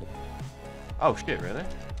bullets in it. Oh shit, really?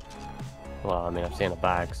 Well, I mean, I've seen a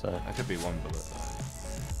bag, so... That could be 1 bullet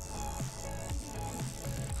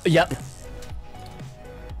though. Yep.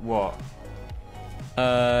 What?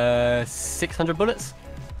 600 bullets?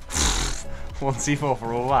 1c4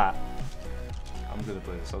 for all that? I'm gonna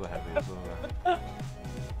play this other heavy as well.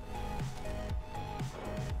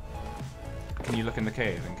 Can you look in the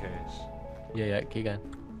cave in case? Yeah, keep going.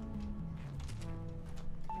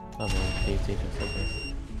 Oh,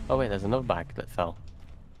 oh wait, there's another bag that fell.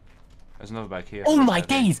 There's another bag here. Oh my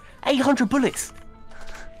days! 800 bullets!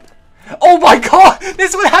 Oh my god!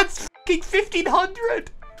 This one had fucking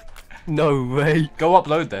 1500! No way! Go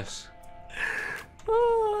upload this.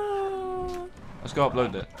 Let's go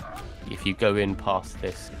upload it. If you go in past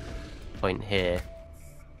this point here...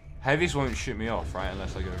 Heavies won't shoot me off, right?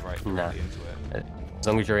 Unless I go right Nah. into it. As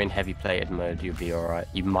long as you're in heavy plated mode, you'll be alright.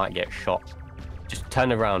 You might get shot. Just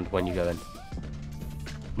turn around when you go in.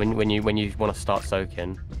 When you want to start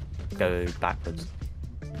soaking, go backwards.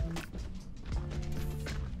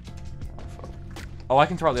 Oh, I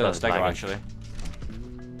can throw out the other Server's stego lagging. actually.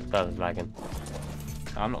 Server's lagging.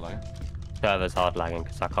 No, I'm not lagging. Server's hard lagging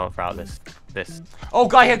because I can't throw out this Oh,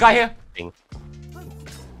 guy here! thing.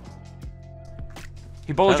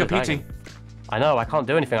 He bowled your Server's PT. lagging. I know, I can't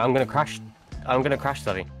do anything. I'm gonna crash,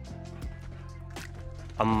 Xavii.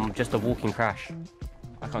 I'm just a walking crash.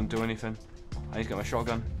 I can't do anything. I need to get my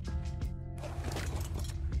shotgun.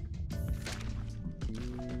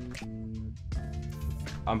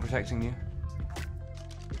 I'm protecting you.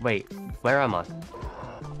 Wait, where am I?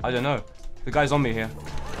 I don't know. The guy's on me here.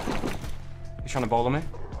 He's trying to boulder me.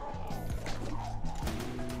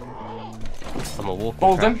 I'm a walking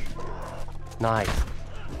Bowled him. Nice.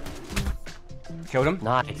 Killed him.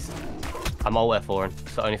 Nice. I'm all F4 and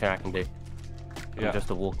it's the only thing I can do. I'm Yeah. just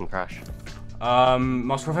a walking crash.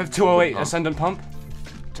 Must revive 208 Ascendant Pump.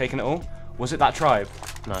 Taking it all. Was it that tribe?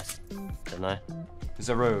 Nice. Don't know.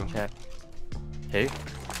 Zeru. Check. Who?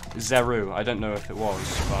 Zeru. I don't know if it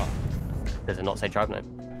was, but... Does it not say tribe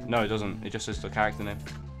name? No, it doesn't. It just says the character name.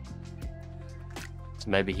 So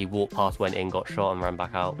maybe he walked past, went in, got shot and ran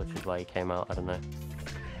back out, which is why he came out. I don't know.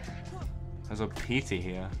 There's a PT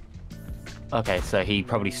here. Okay, so he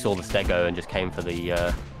probably saw the stego and just came for the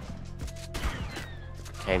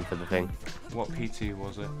thing. What PT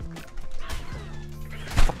was it?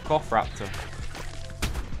 Fuck off, Raptor.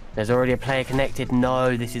 There's already a player connected.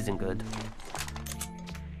 No, this isn't good.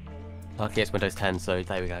 Lucky it's Windows 10, so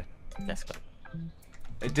there we go. Let's go.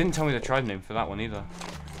 It didn't tell me the tribe name for that one either.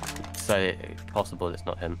 So it's possible it's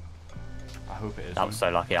not him. I hope it is. That was so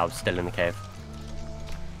lucky. I was still in the cave.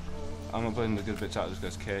 I'm not putting the good bits out of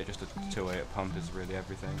this guy's kit, just a 208 pump is really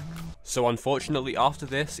everything. So unfortunately after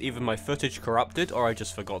this, either my footage corrupted or I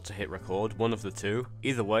just forgot to hit record, one of the two.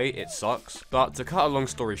 Either way, it sucks. But to cut a long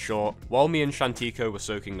story short, while me and Chantiqo were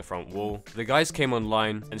soaking the front wall, the guys came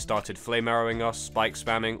online and started flame arrowing us, spike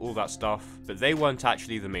spamming, all that stuff, but they weren't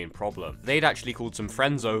actually the main problem. They'd actually called some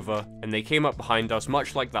friends over, and they came up behind us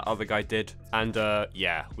much like that other guy did, and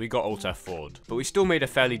yeah, we got Alt F4'd. But we still made a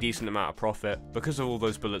fairly decent amount of profit because of all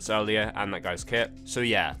those bullets earlier and that guy's kit. So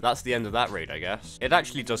yeah, that's the end of that raid, I guess. It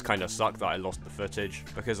actually does kind of suck that I lost the footage,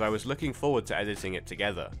 because I was looking forward to editing it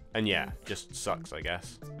together. And yeah, just sucks, I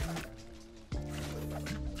guess.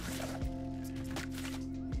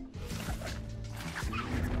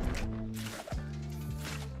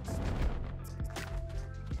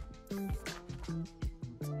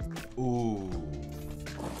 Ooh.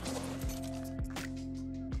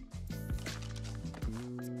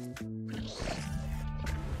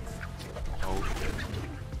 Oh shit.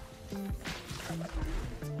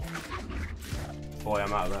 Boy,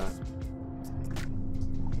 I'm out of there.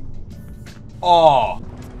 Oh!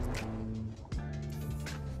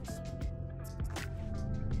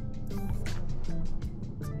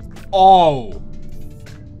 Oh!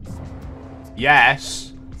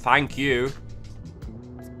 Yes! Thank you.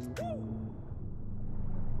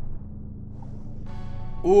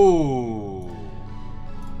 Ooh!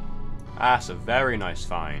 That's a very nice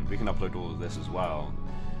find. We can upload all of this as well.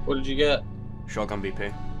 What did you get? Shotgun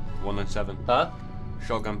BP 197. Huh?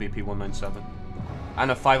 Shotgun BP 197.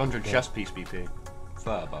 And a 500 chest piece BP.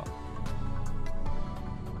 Further.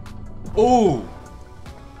 Ooh!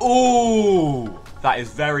 Ooh! That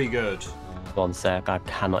is very good. One sec, I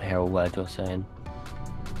cannot hear a word you're saying.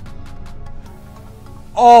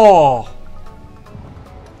 Oh!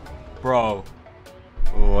 Bro.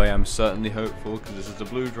 Oh, I am certainly hopeful because this is a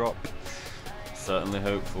blue drop. Certainly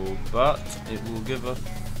hopeful, but it will give us...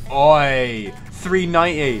 Oi!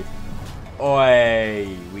 390!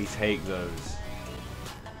 Oi! We take those.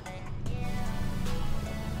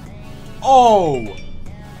 Oh!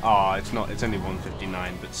 Ah, it's not, it's only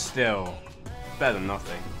 159, but still, better than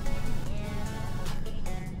nothing.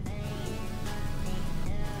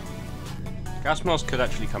 Gas mask could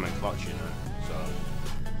actually come in clutch, you know, so,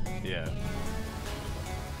 yeah.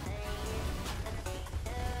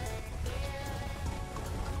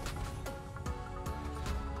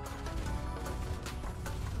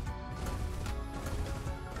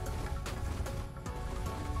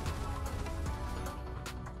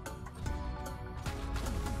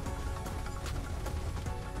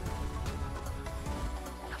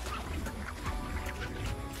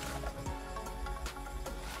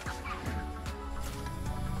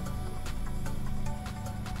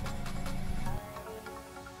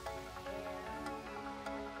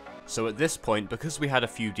 So at this point, because we had a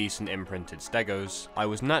few decent imprinted stegos, I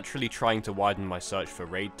was naturally trying to widen my search for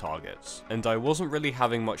raid targets, and I wasn't really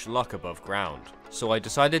having much luck above ground. So I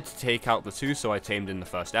decided to take out the two so I tamed in the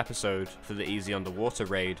first episode for the easy underwater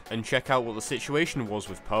raid, and check out what the situation was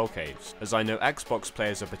with pearl caves, as I know Xbox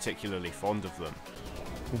players are particularly fond of them.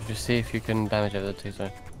 Just see if you can damage over the two, so.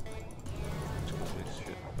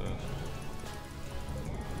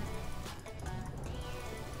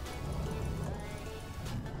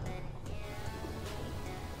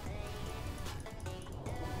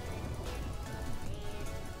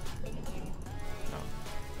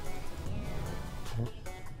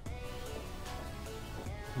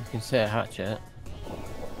 can set a hatchet.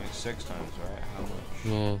 Like 6 times, right? How much?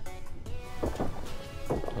 Yeah.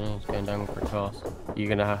 Oh, it's going down pretty fast. You're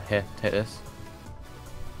gonna have to hit this.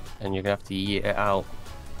 And you're gonna have to yeet it out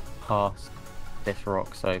past this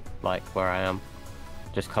rock, so like where I am.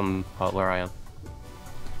 Just come part where I am.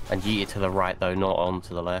 And yeet it to the right though, not on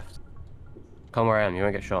to the left. Come where I am, you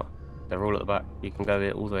won't get shot. They're all at the back. You can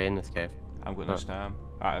go all the way in this cave. I'm gonna stab.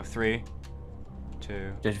 Alright, 3,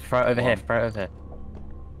 2. Just throw it over 1. here, throw it over here.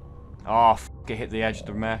 Oh, it hit the edge of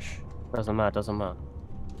the mesh. Doesn't matter, doesn't matter.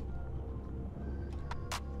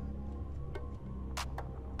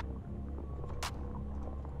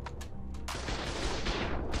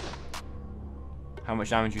 How much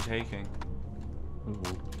damage are you taking? Ooh,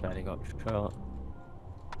 barely got shot.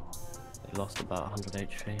 They lost about 100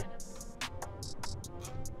 HP.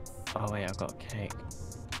 Oh wait, I've got a cake.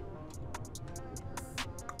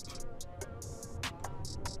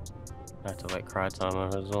 I have to wait cry time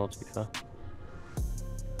as well, to be fair.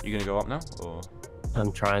 You gonna go up now, or?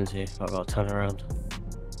 I'm trying to, but I've got to turn around.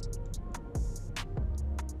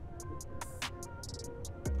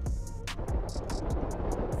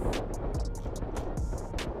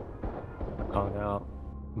 Can't get up.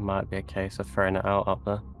 Might be a case of throwing it out up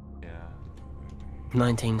there. Yeah.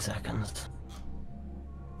 19 seconds.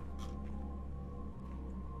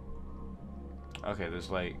 Okay, there's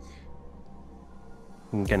like...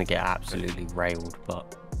 I'm gonna get absolutely railed,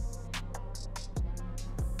 but...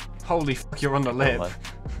 Holy fuck, you're on the lip!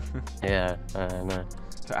 Yeah, no.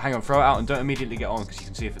 So hang on, throw it out and don't immediately get on, because you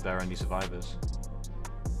can see if there are any survivors.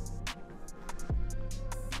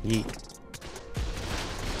 Yeet.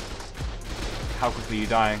 How quickly are you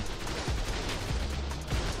dying?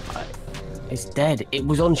 It's dead. It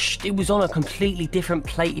was on a completely different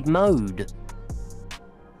plated mode.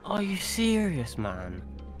 Are you serious, man?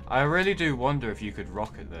 I really do wonder if you could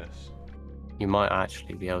rocket this. You might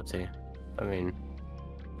actually be able to. I mean,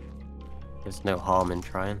 there's no harm in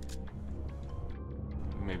trying.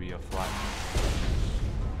 Maybe you're flat.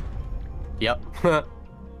 Yep.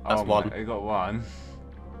 That's one. You got one.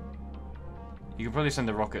 You could probably send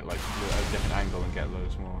a rocket like to a different angle and get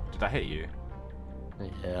loads more. Did that hit you?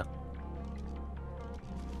 Yeah.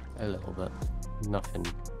 A little bit. Nothing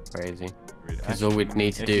crazy. Because all we'd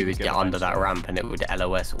need to do is get under that ramp and it would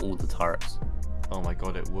LOS all the turrets. Oh my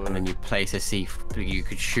god, it would. And then you place a you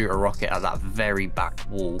could shoot a rocket at that very back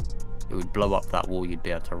wall. It would blow up that wall you'd be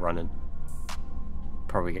able to run in.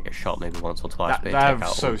 Probably get shot maybe once or twice.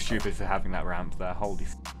 That's so stupid for having that ramp there, holy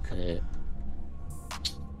fuck. Yeah.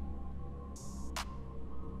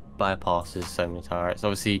 Bypasses so many turrets.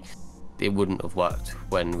 Obviously, it wouldn't have worked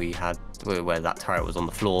when we had where that turret was on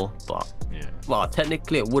the floor, but yeah. Well,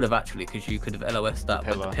 technically it would have actually, because you could have LOS'd that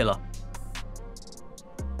with the pillar.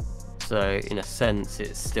 So in a sense,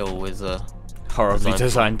 it still was a horribly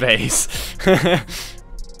designed base.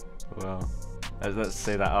 Well, let's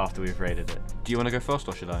say that after we've raided it. Do you want to go first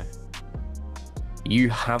or should I?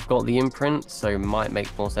 You have got the imprint, so it might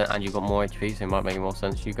make more sense, and you've got more HP, so it might make more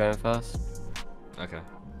sense you going first. Okay.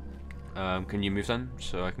 Can you move then,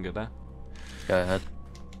 so I can get there? Go ahead.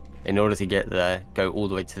 In order to get there, go all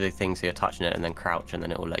the way to the thing so you're touching it, and then crouch, and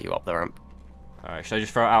then it will let you up the ramp. Alright, should I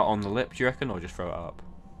just throw it out on the lip, do you reckon, or just throw it up?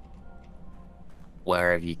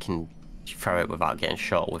 Wherever you can throw it without getting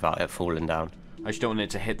shot, without it falling down. I just don't want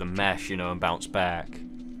it to hit the mesh, you know, and bounce back.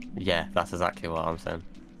 Yeah, that's exactly what I'm saying.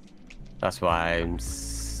 That's why I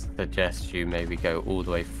suggest you maybe go all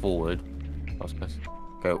the way forward. I was supposed to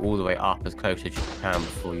go all the way up as close as you can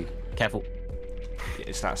before you... Careful.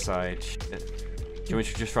 It's that side. Do you want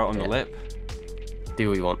me to just throw it on the lip? Do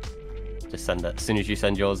what you want. Just send it. As soon as you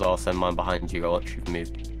send yours, I'll send mine behind you once you've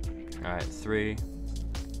moved. Alright, 3,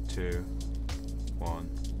 2, 1.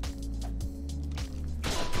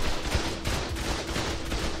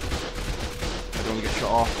 I don't want to get shot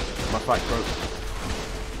off. My flag broke.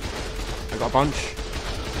 I got a bunch.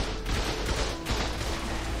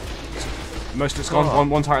 Most of it's gone. Oh.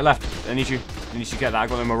 One turret left. I need you to get that. I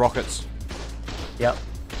got them with rockets. Yep.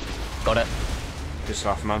 Got it. Good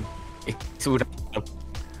stuff, man. It's all done.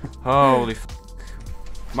 Holy f***.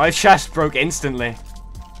 My chest broke instantly.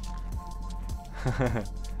 Alright.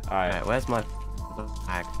 Right, where's my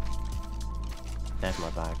bag? There's my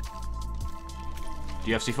bag. Do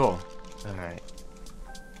you have C4? Alright.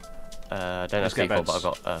 I don't have C4, but I've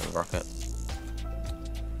got a rocket.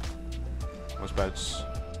 What's beds?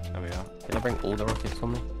 There we are. Did I bring all the rockets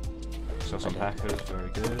on me? So some packers, very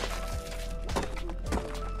good.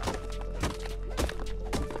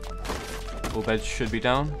 All beds should be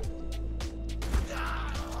down.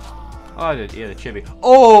 Oh, I did, yeah, the chibi.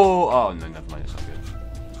 Oh! Oh, no, never mind, it's not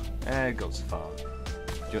good. Got so far.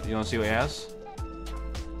 Do you want to see what he has?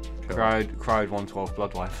 sure. Cried 112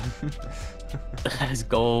 blood wyvern. Let's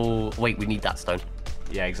go. Wait, we need that stone.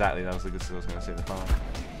 Yeah, exactly. That was the good thing I was going to say. The farm.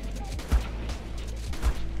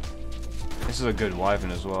 This is a good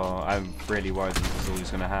wyvern as well. I'm really worried that this is all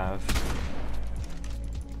he's going to have.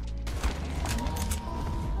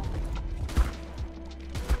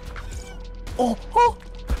 Oh!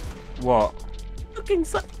 What? Fucking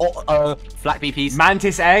oh, flak BPs.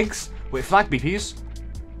 Mantis eggs? Wait, flak BPs?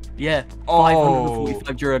 Yeah. Oh.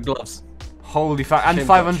 545 Dura gloves. Holy fuck. And Shame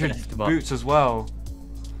 500 about chest, boots as well.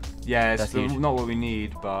 Yeah, it's That's huge. not what we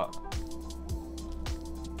need, but...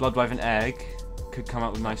 Blood wyvern egg could come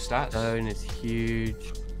out with nice stats. Stone is huge.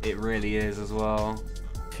 It really is as well.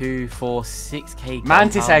 2, 4, 6k.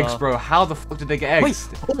 Mantis gunpowder. eggs, bro. How the fuck did they get eggs?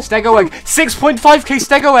 Wait. Stego egg. 6.5k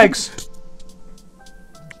stego eggs!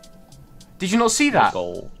 Did you not see that?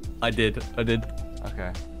 Goal. I did. Okay.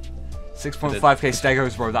 6.5k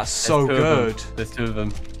stegos, bro. That's so good. There's 2 of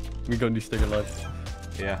them. We got new stego alive.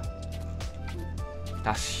 Yeah.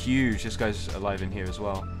 That's huge. This guy's alive in here as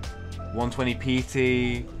well. 120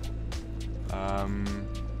 PT.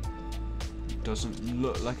 Doesn't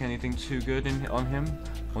look like anything too good on him.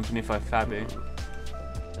 125 Fabi.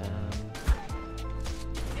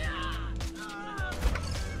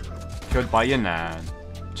 Killed by your nan.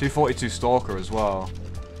 242 Stalker as well.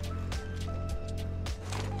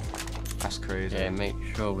 That's crazy. Yeah, make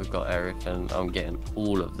sure we've got everything. I'm getting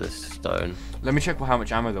all of this stone. Let me check how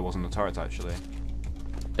much ammo there was on the turret actually.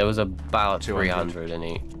 There was about 200. 300 in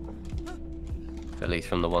each. At least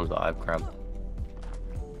from the ones that I've grabbed.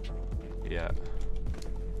 Yeah.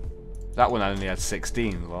 That one only had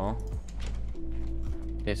 16 as well.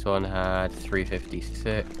 This one had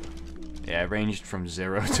 356. Yeah, it ranged from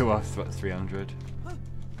 0 to 300.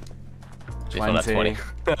 This one had 20.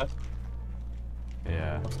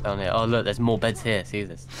 Yeah. What's down here? Oh look, there's more beds here. See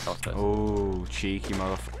this? Oh, cheeky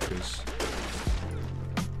motherfuckers.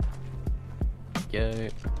 Go.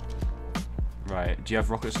 Right, do you have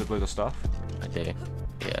rockets to blow the stuff? I do.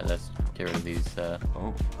 Yeah, let's get rid of these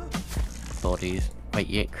Oh. bodies. Wait,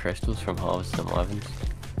 you get crystals from harvesting wyverns.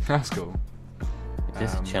 That's cool. Is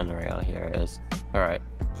this a generator? Here it is. Alright.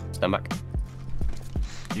 Stand back.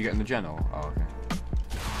 You getting the gen or? Oh,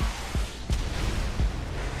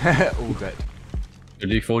 okay. All dead. Do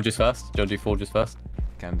you do forges first? Do you want to do forges first?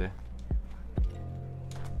 Can do.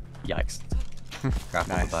 Yikes. Crap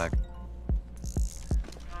on Nice. the bag.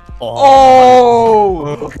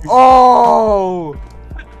 Oh! Oh!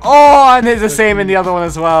 Oh! And it's the same in the other one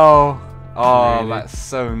as well. Oh, Really? that's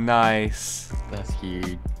so nice. That's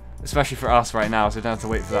huge. Especially for us right now, so we don't have to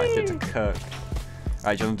wait for that shit to cook.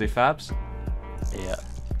 Alright, do you want to do fabs? Yeah.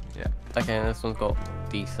 Yeah. Okay, this one's got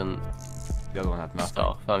decent The other one had nothing.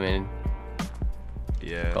 stuff. I mean,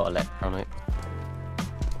 Yeah. got electronic.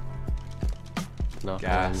 Nothing.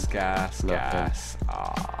 Gas, gas, Nothing. gas.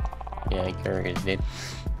 Ah. Yeah, Gary did.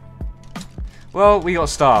 Well, we got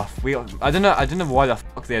stuff. I don't know why the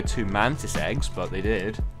fuck they had 2 mantis eggs, but they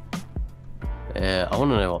did. Yeah, I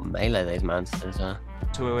want to know what melee these mantises are.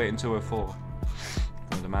 208 and 204. One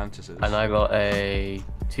of the mantises. And I got a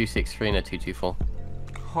 263 and a 224.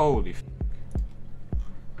 Holy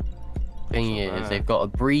Thing That's not is, bad. they've got a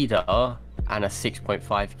breeder and a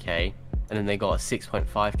 6.5k, and then they got a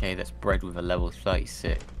 6.5k that's bred with a level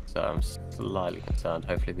 36. So I'm slightly concerned.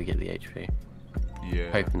 Hopefully we get the HP.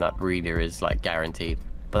 Yeah. Hoping that breeder is like guaranteed.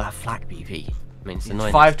 But that flak BP, I mean, it's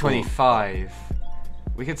annoying. 525.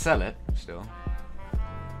 We could sell it still.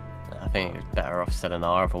 I think it's better off selling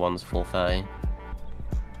our other ones 430.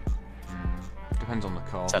 Depends on the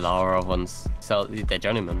cost. Sell our other ones. They're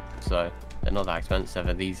journeymen, so they're not that expensive.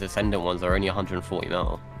 And these ascendant ones are only 140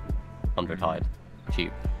 mil, 100 hide,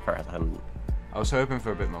 cheap for ascendant. I was hoping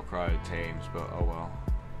for a bit more cryo tames, but oh well.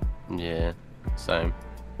 Yeah, same.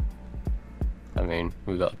 I mean,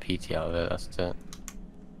 we got a PT out of it. That's it.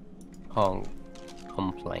 Can't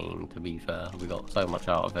complain, to be fair. We got so much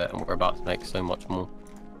out of it, and we're about to make so much more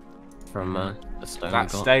from the stone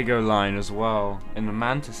That we got. stego line as well in the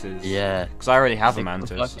mantises. Yeah. Because I already have a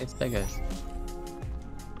mantis.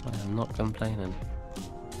 I'm not complaining.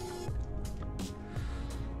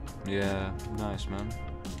 Yeah, nice man.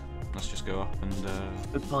 Let's just go up and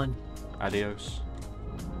Good fun. adios.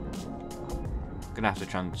 Gonna have to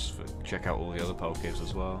check out all the other Pokecaves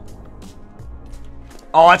as well.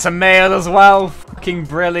 Oh, it's a male as well! Fucking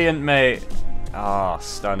brilliant, mate! Ah,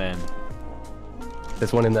 stunning.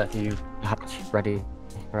 There's one in there for you. Hatch ready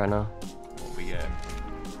right now. What we getting?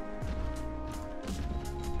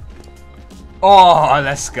 Oh,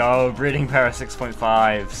 let's go! Breeding pair of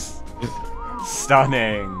 6.5s.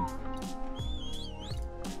 Stunning!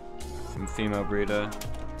 Some female breeder.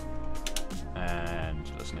 And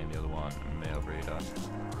let's name the other one. Male breeder.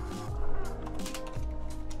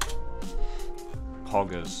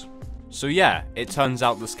 Hoggers. So yeah, it turns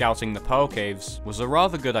out that scouting the Pearl Caves was a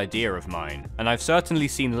rather good idea of mine, and I've certainly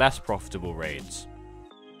seen less profitable raids.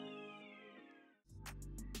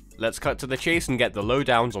 Let's cut to the chase and get the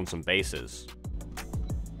lowdowns on some bases.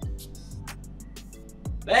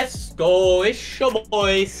 Let's go, it's your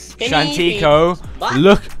boys. Chantiqo,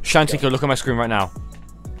 look at my screen right now.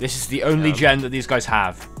 This is the only gen that these guys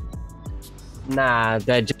have. Nah,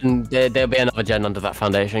 there'll be another gen under that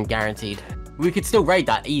foundation, guaranteed. We could still raid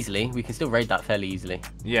that easily. We can still raid that fairly easily.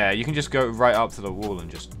 Yeah, you can just go right up to the wall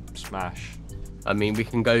and just smash. I mean, we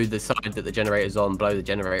can go the side that the generator's on, blow the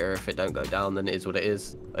generator. If it don't go down, then it is what it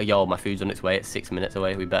is. Yo, my food's on its way. It's 6 minutes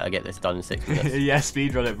away. We better get this done in 6 minutes. Yeah,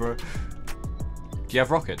 speedrun it, bro. Do you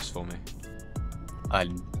have rockets for me? I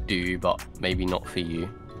do, but maybe not for you.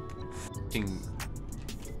 F***ing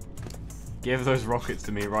give those rockets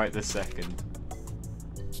to me right this second.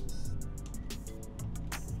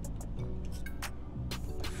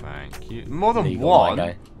 Thank you. More than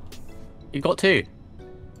one? You've got 2.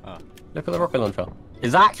 Oh. Look at the rocket launcher.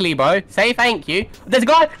 Exactly, bro. Say thank you. There's a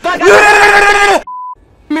guy!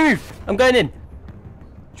 Move! I'm going in. Do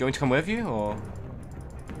you want me to come with you, or?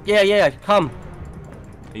 Yeah, come.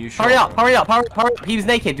 Are you sure? Hurry up. He was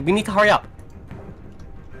naked. We need to hurry up.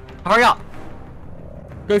 Hurry up.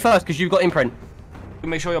 Go first, because you've got imprint.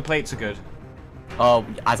 Make sure your plates are good. Oh,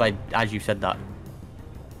 as you said that.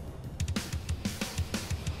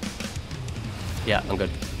 Yeah, I'm good.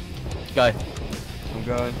 Go. I'm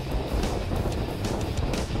going.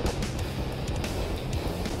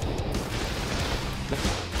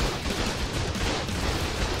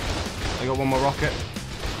 I got one more rocket.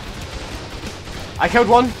 I killed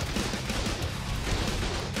one.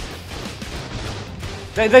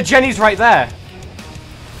 The Jenny's right there.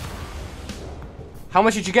 How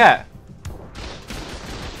much did you get?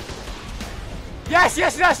 Yes,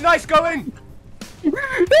 nice. Go in.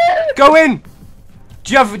 Go in.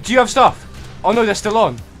 Do you have stuff? Oh no, they're still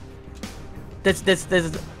on. There's.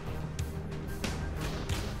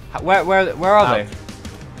 Where are they?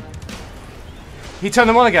 He turned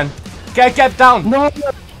them on again. Get down. No.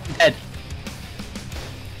 Dead.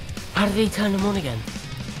 How did he turn them on again?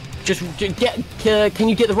 Just get. Can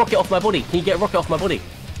you get the rocket off my body? Can you get a rocket off my body?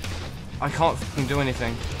 I can't fucking do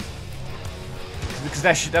anything because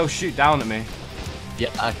they'll shoot down at me. Yeah.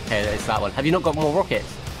 Okay, it's that one. Have you not got more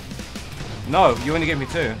rockets? No, you only gave me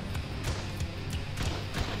 2.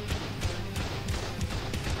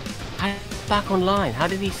 Back online. How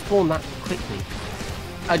did he spawn that quickly?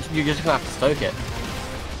 You're just gonna have to stoke it.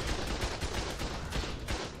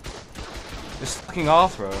 This fucking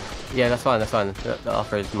Arthro. Yeah, that's fine. The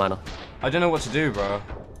Arthro is minor. I don't know what to do, bro.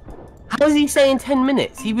 How does he say in 10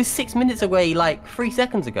 minutes? He was 6 minutes away like 3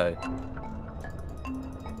 seconds ago.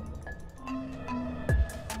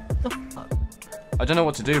 The fuck? I don't know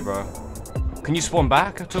what to do, bro. Can you spawn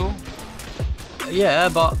back at all? Yeah,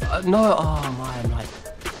 but no. Oh my, I'm like.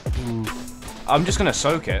 I'm just gonna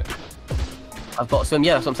soak it. I've got some.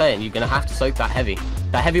 Yeah, that's what I'm saying. You're gonna have to soak that heavy.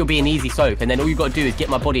 That heavy will be an easy soak, and then all you got to do is get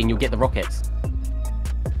my body, and you'll get the rockets.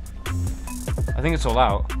 I think it's all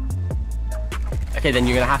out. Okay, then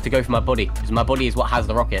you're gonna have to go for my body, because my body is what has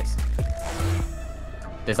the rockets.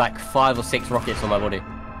 There's like 5 or 6 rockets on my body.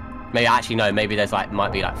 Maybe actually no. Maybe there's like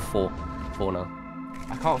might be like 4 now.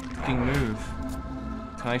 I can't fucking move.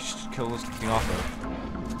 Can I just kill this fucking Arthro?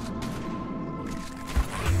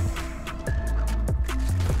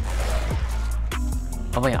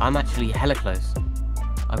 Oh wait, I'm actually hella close.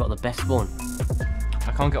 I got the best spawn.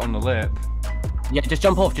 I can't get on the lip. Yeah, just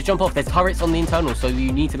jump off. There's turrets on the internal, so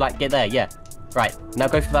you need to like get there. Yeah. Right. Now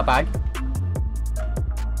go for that bag.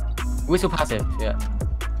 Whistle passive. Yeah.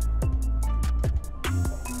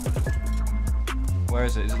 Where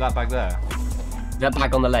is it? Is it that bag there? That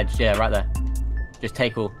bag on the ledge. Yeah, right there. Just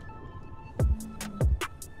take all.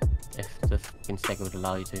 If the fucking Sega would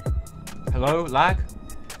allow you to. Hello, lag?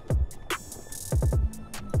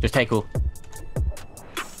 Just take all.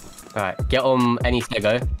 Alright, get on any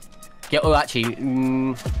Stego. Actually,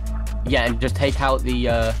 yeah, and just take out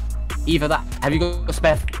the, either that. Have you got a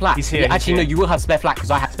spare flak? He's here. Yeah, actually, no, you will have spare flak, because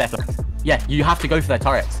I have spare flak. Yeah, you have to go for their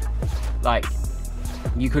turrets. Like,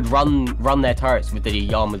 you could run their turrets with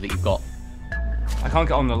the armor that you've got. I can't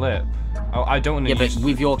get on the lip. Oh, I don't want to. Yeah, but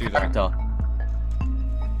with your character.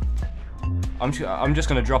 I'm just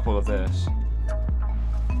gonna drop all of this.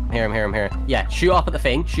 Hear him. Yeah, shoot up at the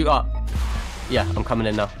thing. Shoot up. Yeah, I'm coming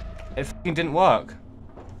in now. It fucking didn't work.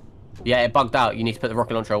 Yeah, it bugged out. You need to put the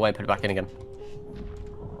rocket launcher away and put it back in again.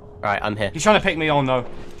 Alright, I'm here. He's trying to pick me. Oh no.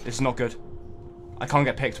 This is not good. I can't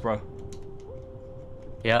get picked, bro.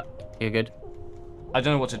 Yeah. You're good. I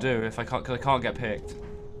don't know what to do if I can't, because I can't get picked. Do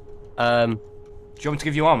Um, you want me to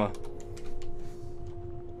give you armor?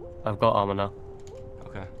 I've got armor now.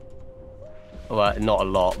 Okay. Well, not a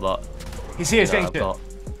lot, but He's here, he's you know, getting I've shit.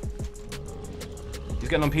 got. He's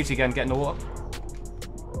getting on PT again, getting the water.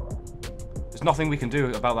 There's nothing we can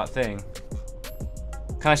do about that thing.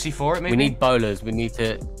 Can I C4 it maybe? We need bowlers. We need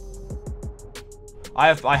to. I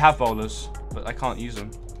have bowlers, but I can't use them.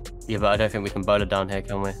 Yeah, but I don't think we can bowler down here,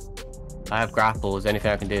 can we? I have grapples. The only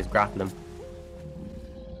thing I can do is grapple him.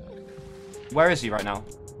 Where is he right now?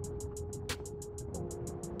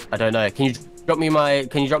 I don't know. Can you drop me my?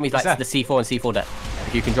 Can you drop me like that? the C4 and C4 deck?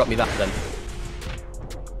 If you can drop me that, then.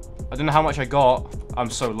 I don't know how much I got. I'm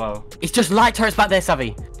so low. It's just light turrets back there,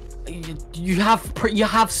 Xavii. You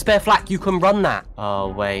have spare flak. You can run that. Oh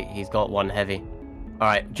wait, he's got one heavy. All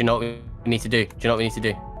right. Do you know what we need to do? Do you know what we need to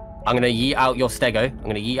do? I'm gonna yeet out your stego. I'm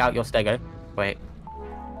gonna yeet out your stego. Wait.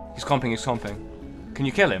 He's comping. He's comping. Can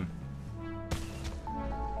you kill him?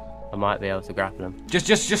 I might be able to grapple him. Just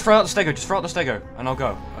throw out the stego. Just throw out the stego, and I'll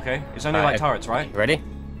go. Okay? It's only like turrets, right? You ready?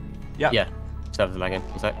 Yeah. Yeah. Server's lagging.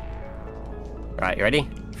 One sec. Right. You ready?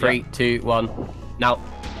 3, 2, 1. Now,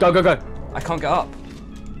 go, go, go. I can't get up.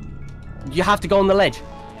 You have to go on the ledge.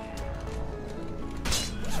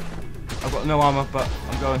 I've got no armor, but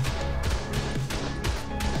I'm going.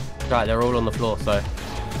 Right, they're all on the floor, so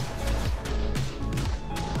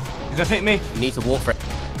He's gonna hit me. you need to walk for it.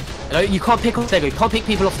 No, you can't pick off stego. You can't pick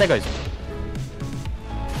people off stegos.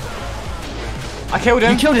 I killed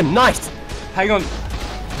him. You killed him. Nice. Hang on.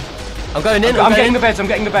 I'm going in. I'm getting the beds. I'm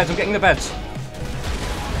getting the beds. I'm getting the beds.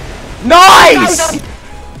 Nice!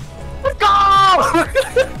 Let's go!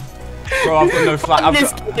 Bro, I've got no flat. I've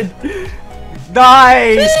This got... kid.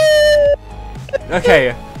 Nice!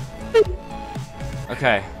 Okay.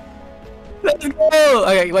 Okay. Let's go!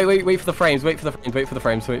 Okay, wait for the frames. Wait for the frames. Wait for the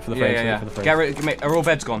frames. Wait for the frames. Yeah. Wait for the frames. Get rid. Mate, are all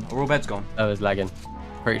beds gone? Are all beds gone? Oh, it's lagging.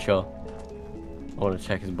 Pretty sure. I want to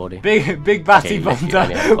check his body. Big Batty Okay,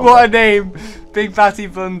 Bunda. What a name! Big Batty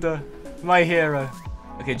Bunda. My hero.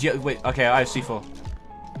 Okay, wait. Okay, I have C4.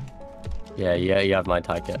 Yeah, you have my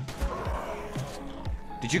tie kit.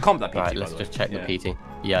 Did you comp that PT? Alright, let's just check the PT.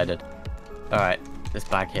 Yeah, I did. Alright, this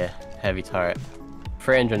bag here. Heavy turret.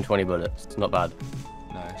 320 bullets. Not bad.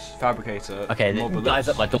 Nice. Fabricator. Okay, more the bullets. guy's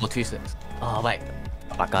up my door 2-6. Oh, wait.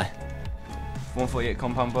 That guy. 148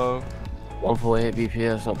 compound bow. 148 BP,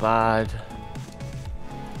 that's not bad.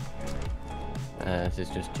 This is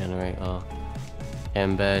just generator.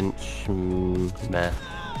 M bench. Meh.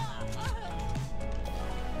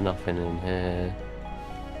 Nothing in here.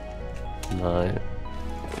 No.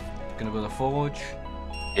 Gonna build a forge.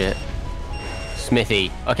 Yeah.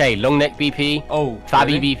 Smithy. Okay, long neck BP. Oh.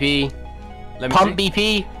 Xavii really? BP. Let me Pump see.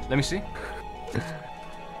 BP. Let me see.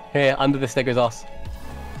 Here, under the stego's ass.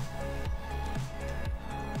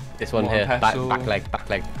 This one Water here. Back pestle.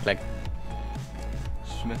 leg.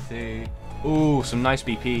 Smithy. Ooh, some nice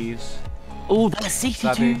BPs. Oh, that's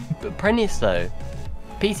 62 Xavii. apprentice though.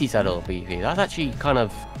 PC saddle BP. That's actually kind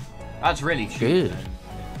of That's really cheap. Good. Then,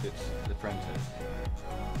 if it's the apprentice.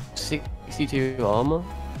 62 armor.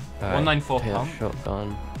 194 tail pump.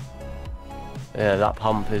 Shotgun. Yeah, that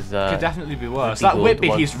pump is. Could definitely be worse. That'd That be whip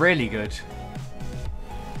good, BP is really good.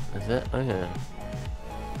 Is it? Oh yeah.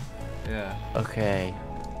 Yeah. Okay.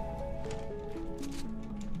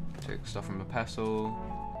 Take stuff from a pestle.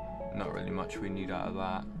 Not really much we need out of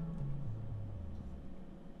that.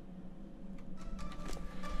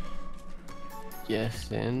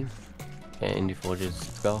 Yes, in. Okay, Indie Forges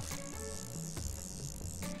scarf.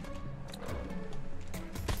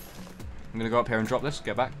 I'm gonna go up here and drop this.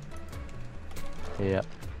 Get back. Yeah.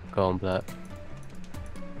 Go on, Blurt.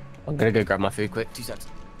 I'm gonna go grab my food quick. 2 seconds.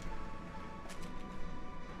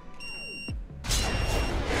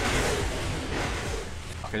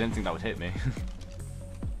 Okay, I didn't think that would hit me.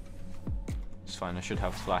 It's fine. I should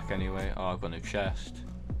have flak anyway. Oh, I've got no chest.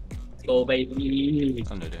 Go, baby.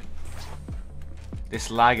 Oh no, dude. This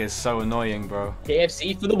lag is so annoying, bro.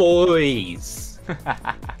 KFC for the boys.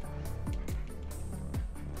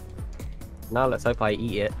 Now let's hope I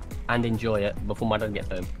eat it and enjoy it before my dad gets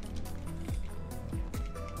home.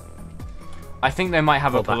 I think they might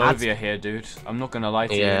have a Well, but Palovia here, dude. I'm not gonna lie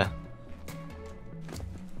to you. Yeah.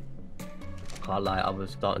 Can't lie, I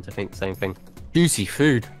was starting to think the same thing. Juicy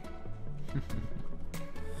food.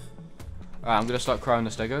 Alright, I'm gonna start crowing the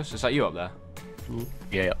stegos. Is that you up there?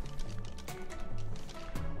 Yeah.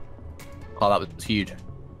 Oh, that was huge.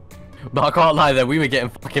 But I can't lie though, we were getting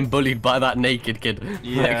fucking bullied by that naked kid.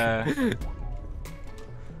 Yeah.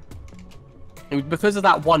 It was because of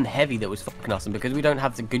that one heavy that was fucking us, and because we don't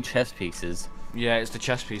have the good chest pieces Yeah, it's the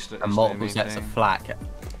chest piece that. and multiple sets of flak.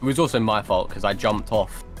 It was also my fault because I jumped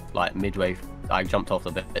off like midway. I jumped off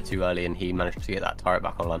a bit too early, and he managed to get that turret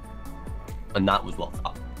back online, and that was what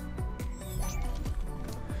fucked.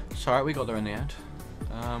 It's alright, we got there in the end.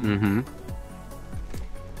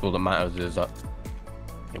 All that matters is that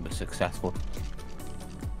it was successful.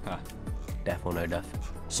 Huh. Death or no death.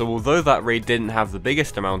 So although that raid didn't have the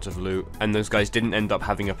biggest amount of loot, and those guys didn't end up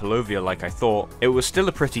having a Palovia like I thought, it was still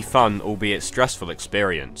a pretty fun, albeit stressful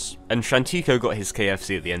experience. And Chantiqo got his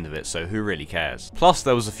KFC at the end of it, so who really cares? Plus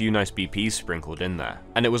there was a few nice BPs sprinkled in there,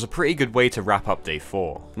 and it was a pretty good way to wrap up day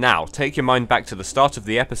 4. Now, take your mind back to the start of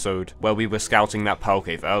the episode, where we were scouting that Pearl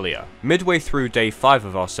Cave earlier. Midway through day 5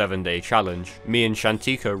 of our 7-day challenge, me and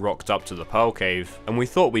Chantiqo rocked up to the Pearl Cave, and we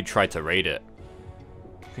thought we'd try to raid it.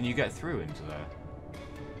 Can you get through into there?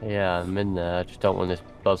 Yeah, I'm in there. I just don't want this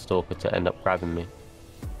Bloodstalker to end up grabbing me.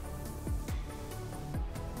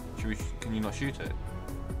 Can you not shoot it?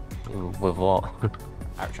 With what?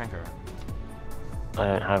 Archenko. I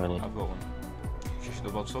don't have any. I've got one. Shoot the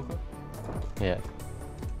Bloodstalker? Yeah, Did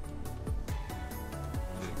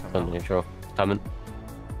it come on out? neutral. Coming.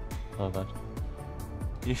 Oh bad.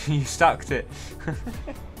 You stacked it.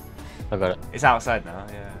 I got it. It's outside now,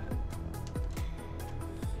 yeah.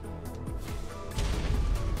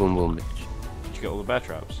 Boom boom bitch. Did you get all the bear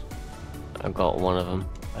traps? I got one of them.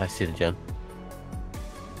 I see the gem.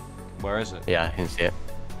 Where is it? Yeah, I can see it.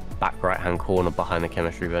 Back right hand corner behind the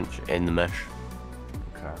chemistry bench in the mesh.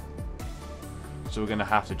 Okay. So we're gonna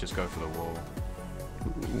have to just go for the wall.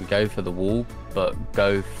 Go for the wall, but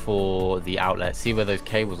go for the outlet. See where those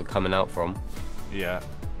cables are coming out from. Yeah.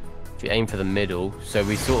 If you aim for the middle, so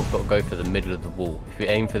we sort of got to go for the middle of the wall. If we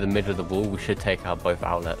aim for the middle of the wall, we should take out both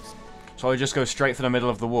outlets. So I just go straight for the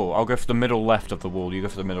middle of the wall. I'll go for the middle left of the wall. You go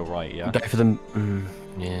for the middle right, yeah? Go for the...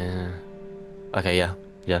 yeah. Okay, yeah.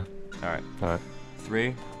 Yeah. Alright. Alright.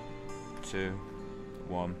 3, 2,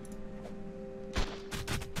 1.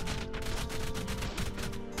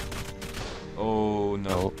 Oh no.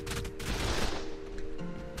 Oh.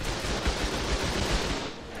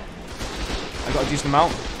 I got a decent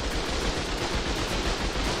amount.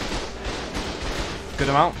 Good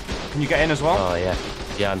amount. Can you get in as well? Oh, yeah.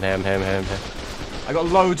 Yeah, I'm here, I'm here, I'm here, I'm here. I got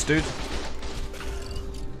loads, dude.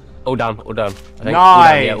 All down, all down. I think.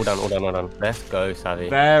 Nice! All down, all down, all down. Let's go, Xavii.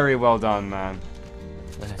 Very well done, man.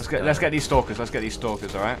 Let's Let's get these stalkers. Let's get these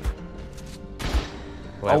stalkers, alright?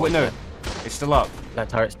 Where Oh wait, was no. it? It's still up. That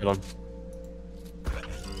turret's still on.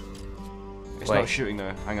 It's Wait. not shooting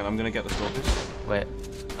though. Hang on, I'm gonna get the stalkers. Wait,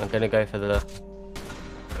 I'm gonna go for the...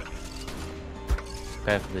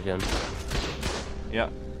 Going for the gem. Yeah.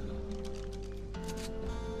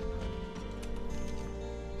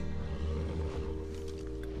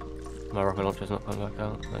 My rocket launcher's not coming back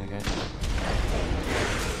out. There you go.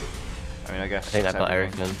 I mean, I guess. I think it's that got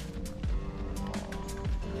everything. everything.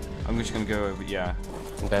 I'm just gonna go over. Yeah.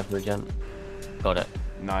 I'm going for the gem. Got it.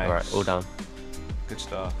 Nice. Alright, all down. Good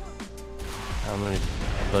stuff. How many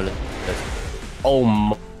bullets? Oh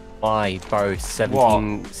my, bro.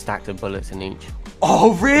 17 stacked of bullets in each.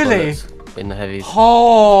 Oh really? Bullets in the heavies.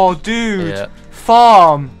 Oh, dude. Yeah.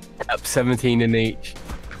 Farm. Yep, 17 in each.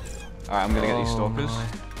 Alright, I'm gonna get these stalkers. my.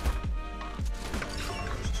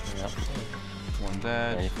 Yep. One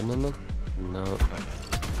dead. Anything in them? No.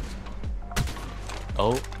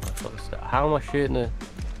 Oh, I thought this. How am I shooting the?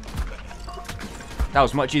 That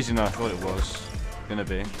was much easier than I thought it was gonna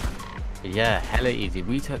be. Yeah, hella easy.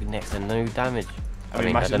 We took next to no damage. I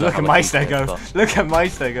mean, I don't know look how at much my you took, stego. but- Look at my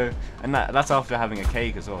stego. And that's after having a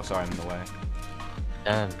cake as well. Sorry, I'm in the way.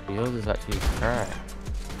 Damn, yours is actually correct.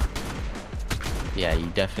 Yeah, you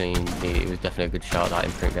definitely. It was definitely a good shot that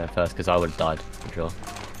imprint going first because I would have died for sure.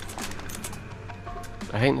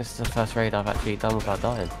 I think this is the first raid I've actually done without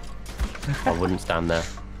dying. I wouldn't stand there.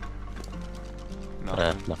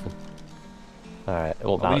 Nothing. Nothing. Alright,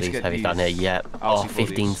 what we about need to these get heavies down here? these Yep. RC40s. Oh,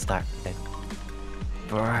 15 stack. Okay.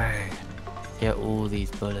 Bro. Get all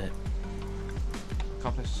these bullets.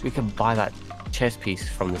 Compass. We can buy that chest piece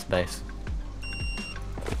from this base.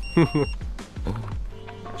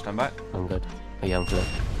 Stand back. I'm good. Oh, yeah, I'm good.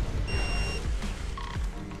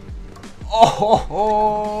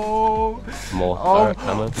 Oh. More. Oh. Alright,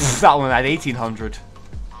 ammo. That one had 1800.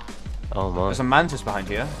 Oh my. There's a mantis behind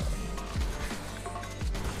here.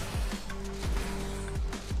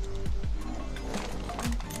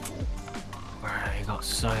 Bro, you got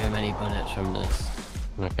so many bullets from this.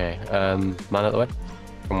 Okay, man out the way.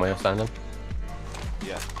 From where you're standing.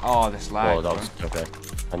 Yeah. Oh, this lag. Oh, that was okay.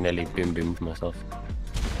 I nearly boomed myself.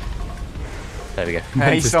 There we go.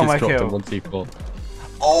 Hey, you saw my Just dropped kill. in 1 C4.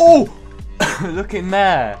 Oh! Look in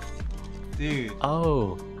there. Dude.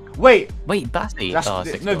 Oh. Wait. Wait, Bassy. That's, Oh,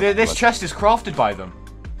 no, 6 this chest is crafted by them.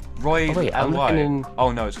 Roy Oh, wait, I'm and looking White. in-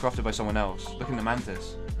 Oh no, it's crafted by someone else. Look in the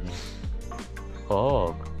mantis.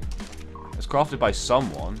 Oh. It's crafted by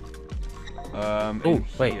someone. Oh, in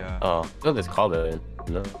wait. here. Oh, look, there's cargo in.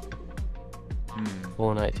 No. Hmm.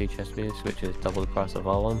 492 chest piece, which is double the price of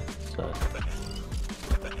R1. So.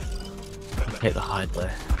 Hit the hide though.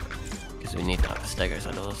 Because we need that for Stegos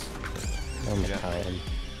and us. And the Yeah. Titan.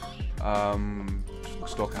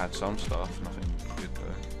 Stalker had some stuff, nothing good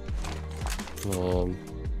though.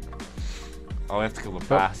 Oh, we have to kill the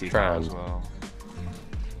Batty Trans. as well.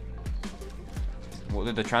 What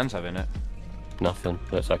did the trans have in it? Nothing.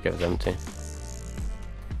 Looks like it was empty.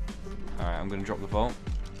 Alright, I'm gonna drop the vault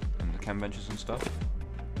and the chem benches and stuff.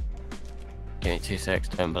 Give me 2 secs,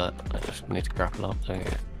 don't bullet. I just need to grapple up. So.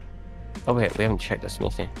 Oh wait, we haven't checked the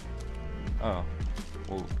smithy. Oh.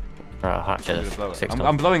 Well, Right, hatch I'm it. gonna blow it. 6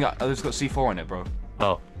 I'm blowing up. Oh, it's got C4 in it, bro.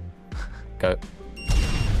 Oh. Go.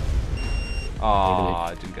 Ah,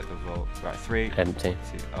 I didn't get the vault. Right, 3. Empty.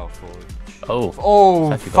 2. Oh, forge. Oh.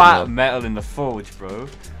 Oh, It's actually got fat more. metal in the forge, bro.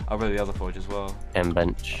 I'll blow the other forge as well. M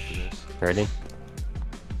bench. After this. Ready?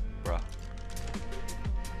 Bruh.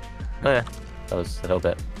 Oh yeah. That was a little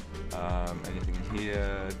bit. Anything in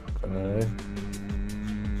here? No.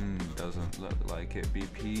 Doesn't look like it.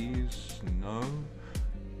 BPs? No.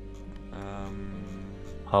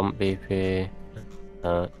 Pump BP.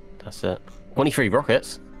 That's it. 23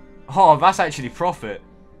 rockets. Oh, that's actually profit.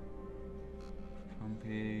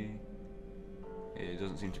 Pumpy. It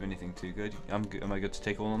doesn't seem to be anything too good. Am I good to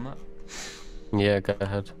take all on that? Yeah, go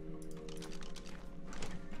ahead.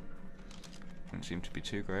 Doesn't seem to be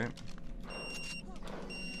too great.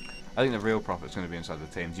 I think the real profit's going to be inside the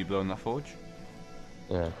Thames. You blowing that forge?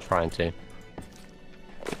 Yeah, trying to.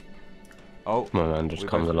 Oh, My man just we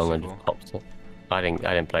comes both along and possible. just pops it. I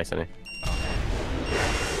didn't place any.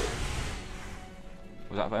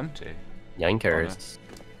 Was that for empty? Yankers.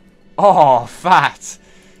 Oh, fat!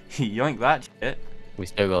 Yoink that shit. We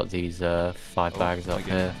still got these 5 bags up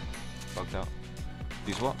again. here. Bugged out.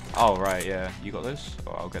 These what? Oh, right, yeah. You got those?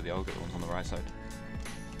 Oh, I'll get the ones on the right side.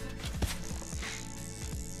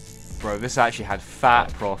 Bro, this actually had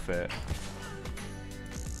fat profit.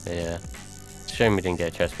 Yeah. It's a shame we didn't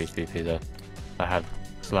get a chest piece BP though. I had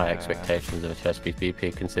slight Yeah. expectations of a chest piece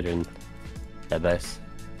BP considering their base.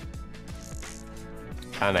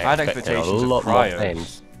 And I had I expected a expectations of lot more cryos.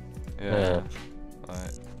 things. Yeah.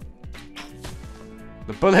 Like,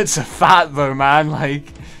 the bullets are fat though, man. Like,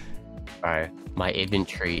 Right. My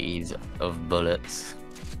inventory is of bullets.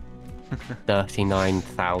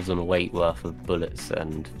 39,000 weight worth of bullets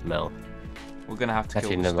and metal. we're gonna have to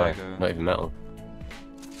Actually, kill the no, Stego. not even metal.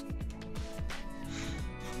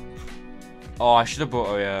 Oh, I should have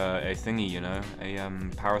bought a thingy, you know, a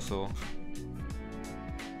parasol.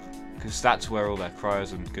 Because that's where all their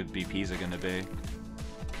cryos and good BPs are gonna be.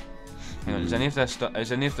 Hang on, is any of their stuff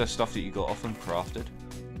that you got off them crafted?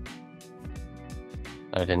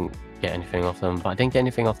 I didn't get anything off them, but I didn't get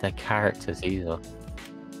anything off their characters either.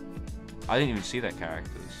 I didn't even see their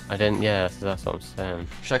characters. I didn't, yeah, so that's what I'm saying.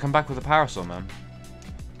 Should I come back with a parasol, man?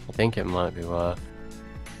 I think it might be worth.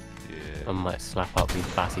 Yeah. I might slap up these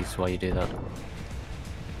batties while you do that.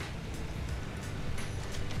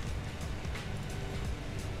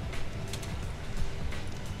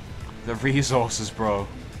 The resources, bro.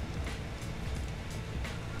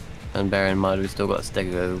 And bear in mind, we've still got a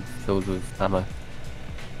Stego filled with ammo.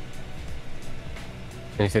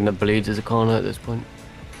 Anything that bleeds is a corner at this point.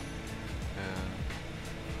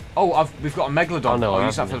 Oh, we've got a megalodon. Oh, no, I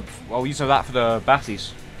I'll haven't. use that for the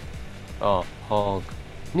batties. Oh, hog.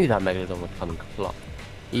 Knew that Megalodon would come and clock.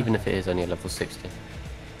 Even if it is only a level 60.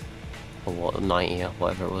 Or what, 90 or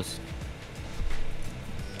whatever it was.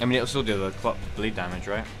 I mean, it'll still do the bleed damage,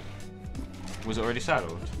 right? Was it already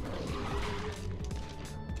saddled?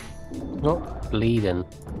 Not bleeding.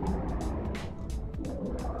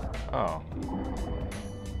 Oh.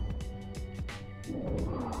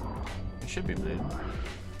 It should be bleeding.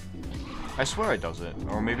 I swear it does it.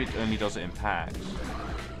 Or maybe it only does it in packs.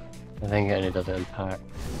 I think it only does it in pack.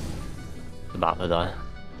 It's about to die.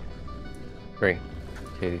 3,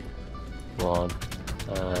 2, 1,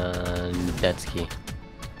 and dead ski.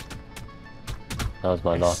 That was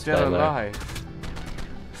my It's last still demo. alive.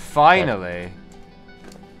 Finally.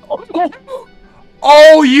 Oh,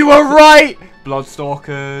 Oh, you were right!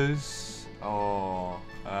 Bloodstalkers. Oh.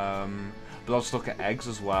 Bloodstalker eggs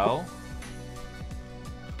as well.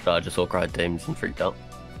 I just all cried Dames and freaked out.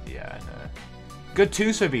 Yeah, I know. Good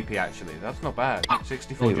Tuso BP actually. That's not bad.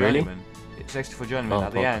 64 Wait, really? journeyman. It's 64 journeyman Oh,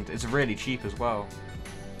 at the fuck. end. It's really cheap as well.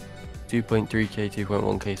 2.3k,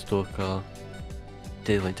 2.1k stalker.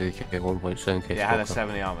 2.3k, 1.7k Yeah, it had a stalker.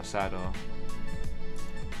 70 armor saddle.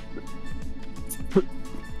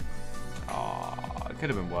 Could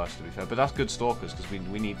have been worse, to be fair, but that's good stalkers, because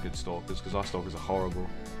we need good stalkers, because our stalkers are horrible.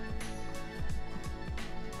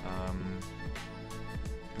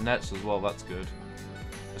 Nets as well, that's good.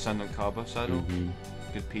 Ascendant Carbo saddle.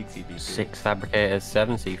 Good PTB. 6 fabricators,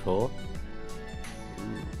 7 C4.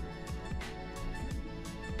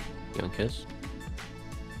 Yonkers.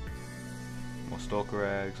 More stalker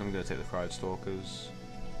eggs. I'm gonna take the fried stalkers.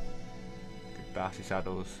 Good Bassy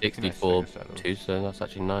saddles. 64 Tuso, that's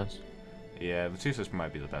actually nice. Yeah, the Tusos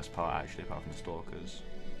might be the best part actually, apart from the stalkers.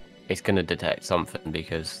 It's gonna detect something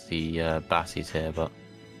because the Bassy's here, but.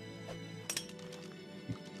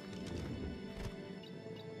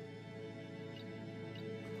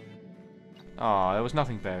 Oh, there was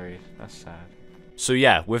nothing buried. That's sad. So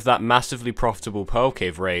yeah, with that massively profitable Pearl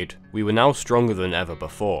Cave raid, we were now stronger than ever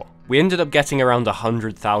before. We ended up getting around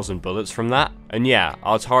 100,000 bullets from that, and yeah,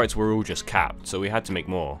 our turrets were all just capped, so we had to make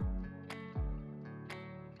more.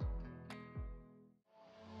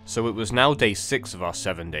 So it was now day 6 of our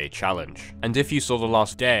 7-day challenge, and if you saw the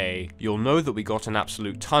last day, you'll know that we got an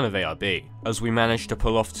absolute ton of ARB, as we managed to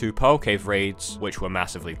pull off 2 Pearl Cave raids, which were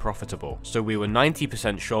massively profitable. So we were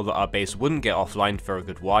 90% sure that our base wouldn't get offline for a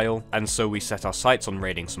good while, and so we set our sights on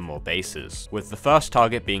raiding some more bases, with the first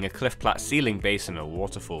target being a cliff plat ceiling base in a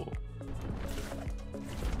waterfall.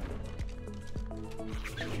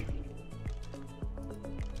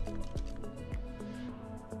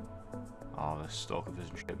 Oh, the stalker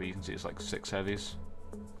vision shit, but you can see it's like 6 heavies.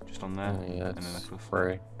 Just on there. Oh, yeah, and then it's a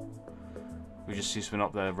free. We just see spin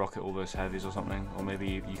up there, rocket all those heavies or something. Or maybe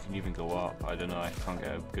you can even go up. I don't know, I can't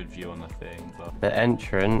get a good view on the thing, but... The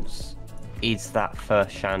entrance is that first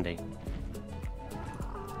shandy.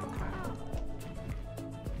 Okay.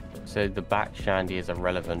 So the back shandy is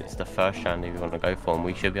irrelevant, it's the first shandy we want to go for, and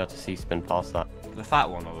we should be able to see spin past that. The fat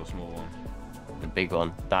one or the small one? The big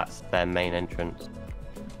one, that's their main entrance.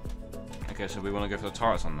 Okay, so we want to go for the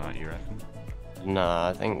turrets on that, you reckon? No,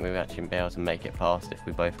 I think we'll actually be able to make it past if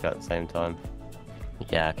we both go at the same time.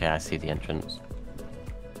 Yeah, okay, I see the entrance.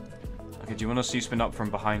 Okay, do you want to see spin up from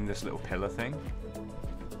behind this little pillar thing?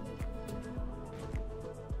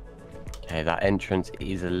 Okay, that entrance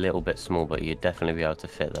is a little bit small, but you'd definitely be able to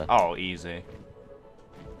fit there. Oh, easy.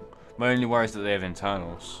 My only worry is that they have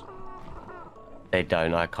internals. They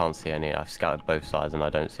don't, I can't see any. I've scouted both sides and I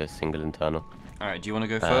don't see a single internal. Alright, do you want to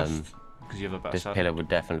go first? Because you have a better This setup. pillar would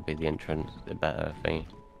definitely be the entrance, the better thing.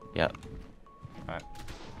 Yep. Alright.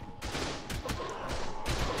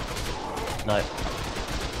 No.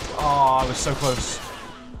 Oh, I was so close.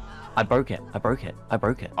 I broke it. I broke it. I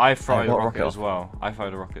broke it. I fired a got rocket as off. well. I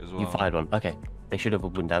fired a rocket as well. You fired one. Okay. They should have all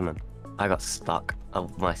been down then. I got stuck. Oh,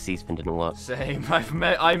 my C-spin didn't work. Same,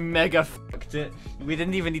 I mega fucked it. We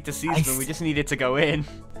didn't even need to C-spin, we just needed to go in.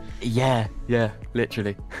 Yeah,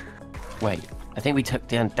 literally. Wait, I think we took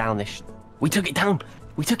down this. We took it down.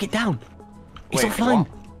 We took it down. It's Wait, offline.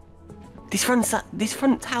 what? This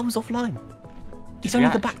front tower's offline. It's only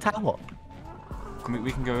the back tower.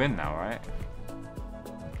 We can go in now, right?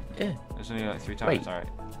 Yeah. There's only like 3 towers, Wait. alright.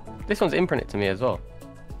 This one's imprinted to me as well.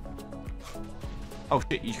 Oh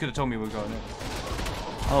shit, you could have told me we were going in.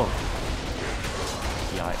 Oh.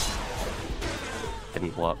 Yikes.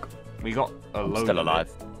 Didn't work. We got a I'm load still of alive.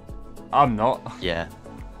 it. I'm not. Yeah.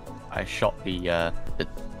 I shot the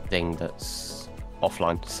thing that's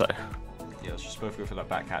offline, so. Yeah, let's just both go for that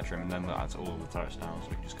back hatch room and then we'll add to all of the turrets now so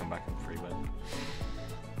we can just come back in freeway.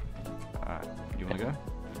 Alright, you wanna go?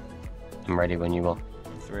 I'm ready when you are.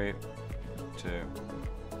 3, 2,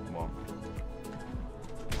 1.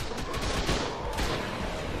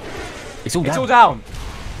 It's all down. It's all down!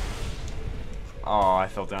 Oh, I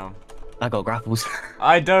fell down. I got grapples.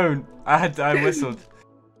 I don't! I whistled.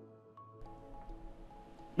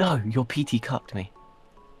 No, your PT cucked me.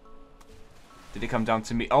 Did it come down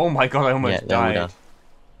to me? Oh my god, I almost they're all died. down.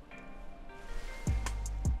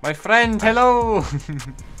 My friend, hello!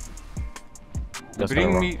 That's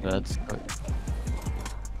Bring gonna me... rock. That's...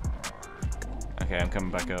 Okay, I'm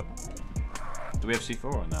coming back up. Do we have C4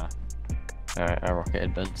 or nah? Alright, our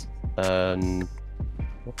rocketed beds.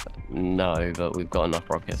 No, but we've got enough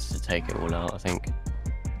rockets to take it all out, I think.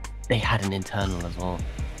 They had an internal as well.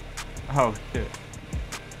 Oh shit.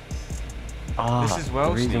 Ah, This is well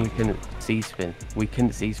the reason we sneaky. couldn't C-spin. We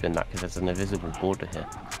couldn't C-spin that because there's an invisible border here.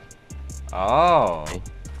 Oh. Okay.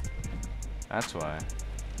 That's why.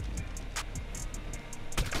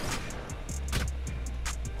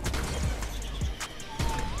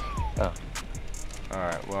 Oh,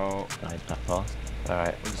 Alright, well... died that fast.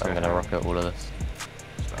 Alright, We'll just I'm go gonna for it. rocket all of this.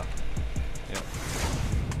 Stuff. Yep.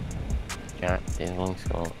 Jack, Dingling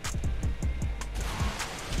Scott.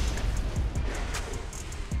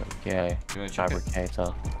 Okay, You wanna check it?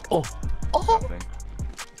 fabricator. Oh! Oh! Something.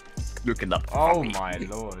 Look at that. Oh my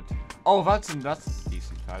lord. Oh, that's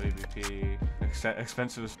decent value BP.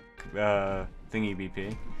 Expensive thingy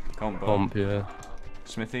BP. Comp, yeah.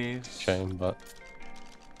 Smithies. Shame, but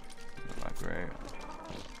Not that great.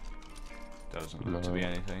 Doesn't look to be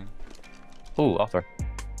anything. oh, offer.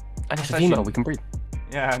 And it's a actually- female. We can breed.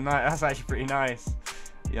 Yeah, that's actually pretty nice.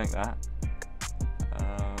 You like that?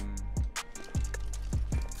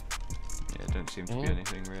 Yeah, don't seem to be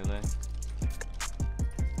anything really.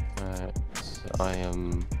 So I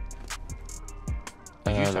am.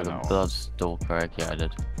 Did you There's turn a that on? blood stalker egg. Yeah, I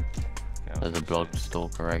did. Okay, There's a blood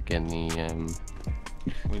stalker egg in the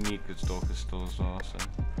We need good stalkers still as well, so.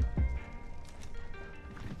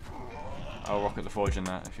 I'll rocket the forge in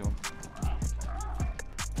that if you want.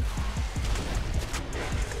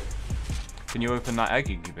 Can you open that egg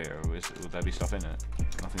incubator, or will there be stuff in it?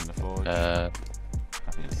 Nothing in the forge.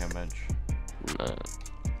 Nothing in the chem bench. No.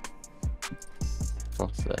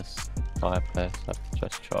 What's this? Fireplace. That's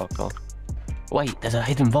just charcoal. Wait, there's a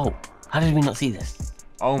hidden vault. How did we not see this?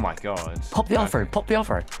 Oh my god. Pop the offer. Pop the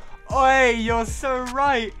offer. Oi, you're so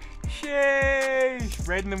right. Sheesh.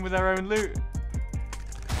 Raiding them with their own loot.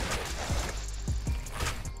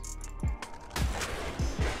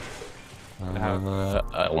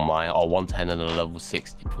 Oh my! 110 and a level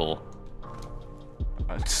 64.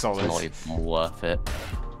 Solid. Not even worth it.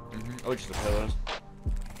 Oh, just the pillars.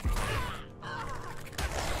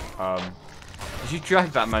 Did you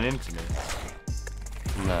drag that man into me?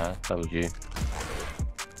 Nah, that was you.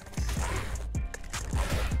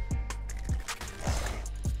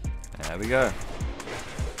 There we go.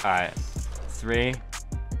 Alright. 3,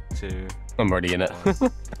 2. I'm already in it.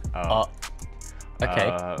 Oh.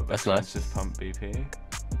 Okay, that's nice. Expensive pump BP.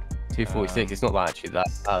 246. It's not that actually that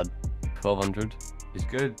bad. 1200. It's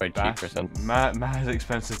good. Very cheap for something. Mad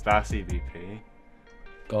expensive Bassy BP.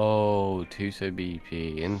 Oh, Tuso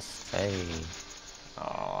BP. Insane.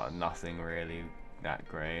 Oh, nothing really that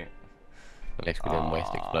great. At least we didn't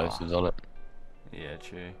waste explosives on it. Yeah,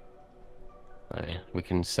 true. Oh, yeah. We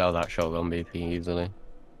can sell that shotgun BP easily.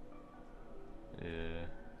 Yeah.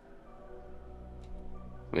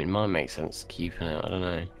 I mean, it might make sense keeping it. I don't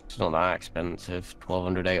know. It's not that expensive.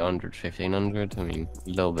 1200, 800, 1500. I mean, a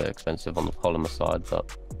little bit expensive on the polymer side,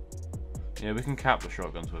 but Yeah, we can cap the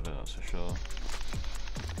shotguns with it, that's for sure.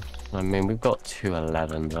 I mean, we've got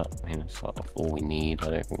 211, but I mean, it's like all we need. I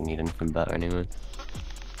don't think we need anything better anyway.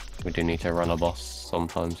 We do need to run a boss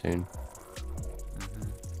sometime soon.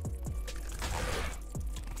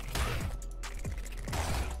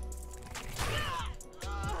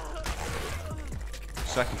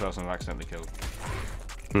 Second person I've accidentally killed.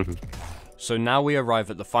 So now we arrive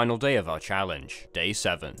at the final day of our challenge, day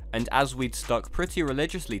 7, and as we'd stuck pretty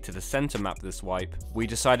religiously to the center map this wipe, we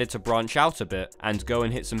decided to branch out a bit and go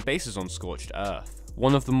and hit some bases on Scorched Earth,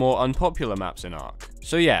 one of the more unpopular maps in ARK.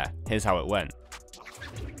 So yeah, here's how it went.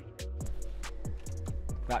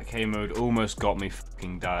 That K mode almost got me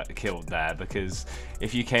fucking killed there, because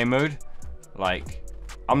if you K mode, like,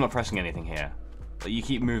 I'm not pressing anything here. Like, you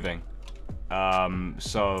keep moving.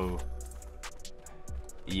 So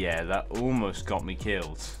yeah, that almost got me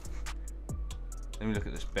killed. Let me look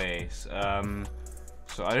at this base.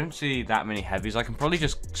 So I don't see that many heavies. I can probably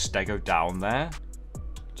just stego down there,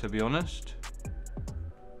 to be honest.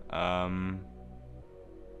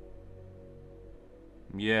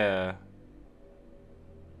 Yeah.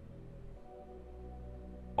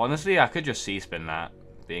 Honestly, I could just C-spin that,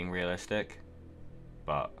 being realistic.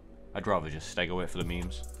 But I'd rather just stego it for the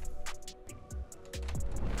memes.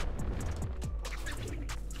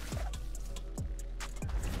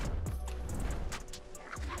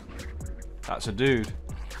 That's a dude.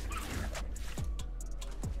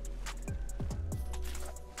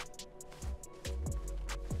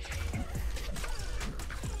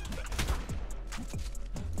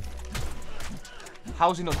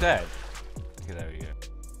 How's he not dead? Okay, there we go.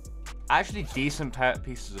 Actually, decent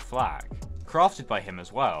pieces of flak. Crafted by him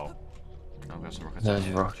as well. I've got some rockets. There's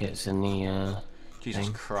rockets in the Jesus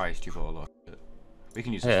thing. Christ, you got a lot of it. We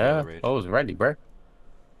can use this Yeah, for the raid. I was ready, bro.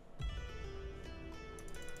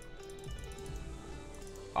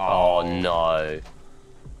 Oh no.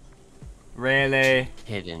 Really?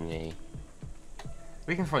 Kidding me.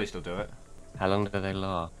 We can probably still do it. How long do they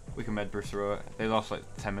last? We can med brew through it. They last like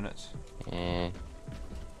 10 minutes. Yeah.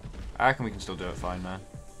 I reckon we can still do it fine, man.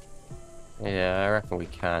 Yeah, I reckon we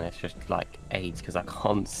can. It's just like AIDS because I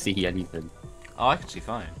can't see anything. Oh, I can see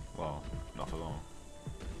fine. Well, not for long.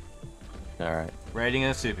 Alright. Raiding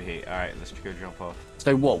and a superheat. Alright, let's go jump off.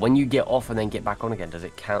 So what, when you get off and then get back on again, does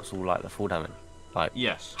it cancel like the full damage? Like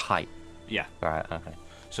Yes. height? Yeah. Right, okay.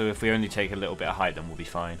 So if we only take a little bit of height, then we'll be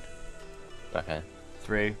fine. Okay.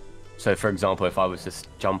 3, So, for example, if I was to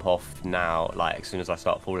jump off now, like as soon as I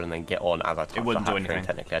start falling, and then get on as I touch wouldn't the do hatch ring, anything.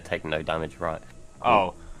 technically, I'd take no damage, right?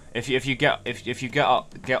 Oh, if you get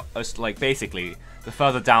us, like, basically the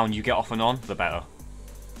further down you get off and on, the better.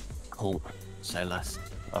 Cool. Say less.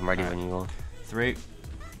 I'm ready when you are. 3,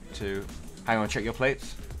 2. Hang on, check your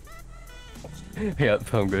plates.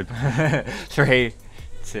 Yep, I'm good. 3,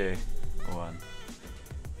 2, 1.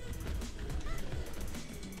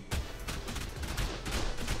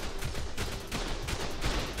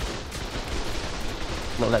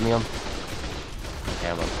 Not let me on. Okay,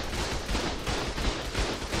 I'm on.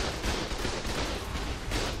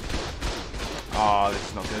 Oh, this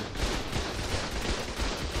is not good.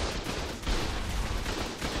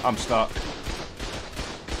 I'm stuck.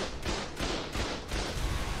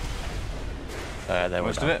 There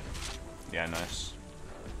Most we of go. it? Yeah, nice.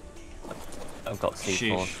 I've got C4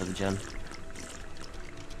 Sheesh. for the gen.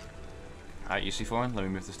 Alright, you C4 in? Let me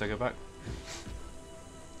move the stego back.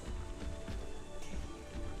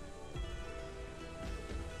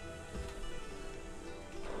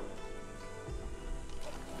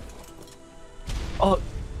 Oh!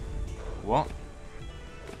 What?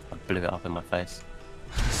 I blew it up in my face.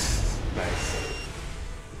 Nice.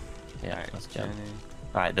 Yeah, Alright, that's gen. Jenny.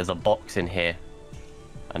 Alright, there's a box in here.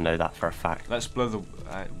 I know that for a fact. Let's blow the.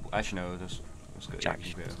 Actually, no, let's go. Jack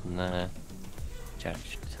Yeah, shoots in there. Jack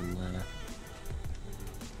shoots in there.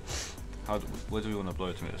 Where do we want to blow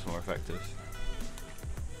it to make this more effective?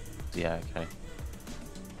 Yeah, okay.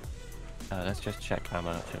 Let's just check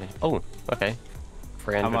ammo actually. Oh, okay.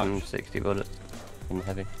 360 bullets in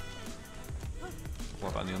heavy.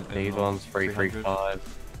 What about the These ones, 335.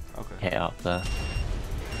 Okay. Hit up there.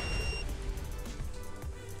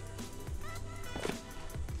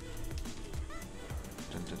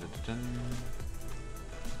 Dun, dun, dun, dun,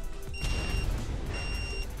 dun.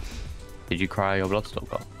 Did you cry your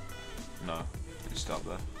bloodstalker? No, it's still up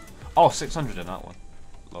there. Oh, 600 in that one.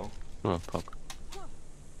 Lol. Oh, pog.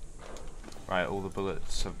 Right, all the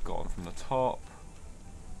bullets have gone from the top.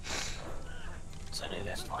 It's only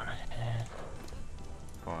this one right here.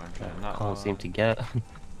 400 in that Can't one. seem to get.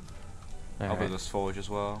 I'll Alright. put this forge as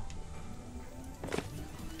well.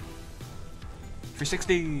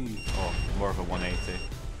 360! Oh, more of a 180.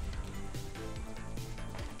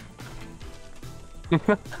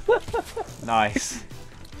 Nice.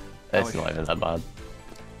 It's not even that bad.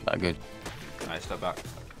 That good. Alright, step back.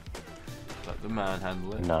 Let the man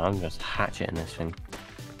handle it. No, I'm just hatcheting this thing.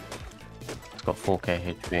 It's got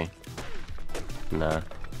 4k HP. Nah.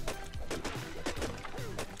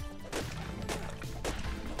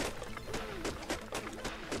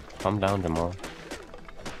 Calm down, Jamal.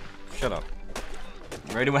 Shut up.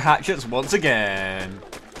 Raiding with hatchets once again.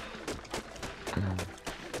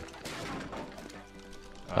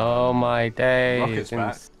 Oh my days! Rocket's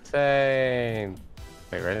back. Insane!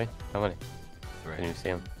 Wait, really? How many? Right. Can you see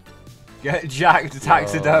them? Get jacked,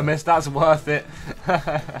 taxidermist, that's worth it.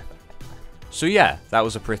 So yeah, that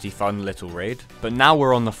was a pretty fun little raid, but now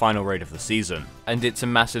we're on the final raid of the season, and it's a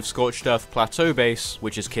massive Scorched Earth plateau base,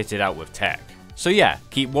 which is kitted out with tech. So yeah,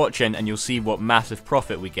 keep watching and you'll see what massive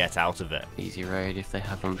profit we get out of it. Easy raid if they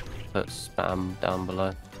haven't put spam down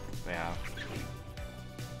below. They have.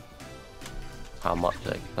 How much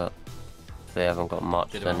they put. If they haven't got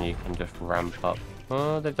much, Did then well. you can just ramp up.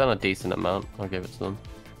 Oh, they've done a decent amount. I'll give it to them.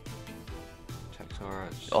 Tech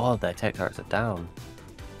turrets. Oh, their tech turrets are down.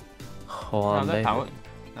 Oh, no, I'm they're baby. powered.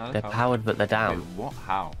 No, They're powered, but they're down. Wait, what?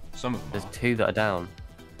 How? Some of them There's are. 2 that are down.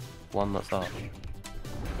 1 that's up.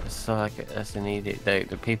 So like, that's an easy.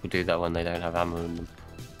 The people do that when they don't have ammo in them.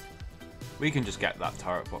 We can just get that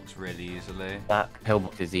turret box really easily. That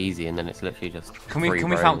pillbox is easy, and then it's literally just. Can we three put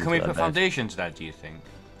rows that are foundations there? Do you think?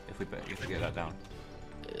 If we get that down.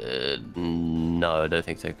 No, I don't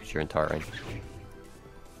think so, because you're in turret range.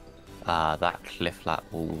 That cliff lap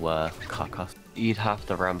will cuck us. You'd have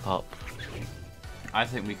to ramp up. I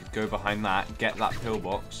think we could go behind that, get that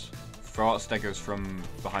pillbox, throw out stegos from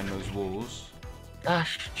behind those walls.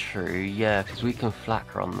 That's true, yeah, because we can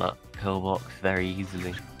flak run that pillbox very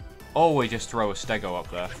easily. Or we just throw a stego up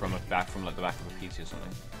there from like the back of a PC or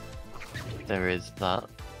something. There is that.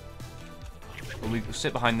 Or we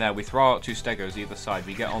sit behind there, we throw out 2 stegos either side,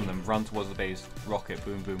 we get on them, run towards the base, rocket,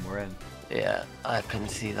 boom, boom, we're in. Yeah, I can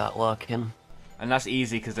see that working. And that's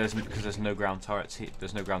easy because there's no ground turrets here.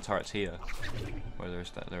 There's no ground turrets here, where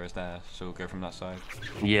there is there. So we'll go from that side.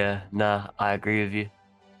 Yeah, nah, I agree with you.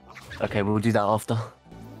 Okay, we'll do that after.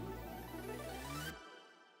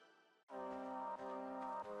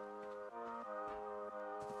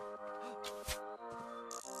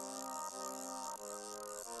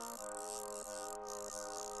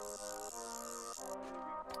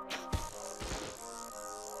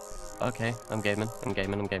 Okay, I'm gaming. I'm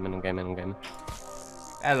gaming. I'm gaming. I'm gaming. I'm gaming.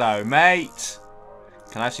 Hello, mate.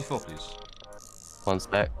 Can I have C4, please? One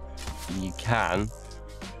sec. You can.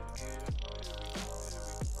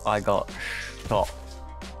 I got shot.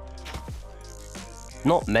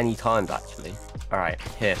 Not many times, actually. Alright,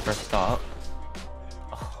 here, for a start.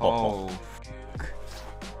 Oh, fuck.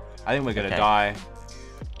 I think we're gonna Okay. die.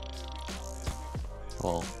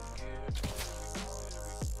 Well.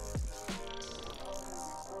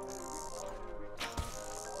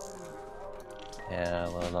 Yeah,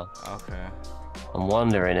 well enough. Okay. I'm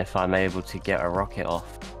wondering if I'm able to get a rocket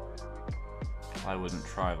off. I wouldn't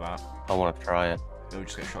try that. I want to try it. It would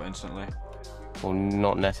just get shot instantly. Well,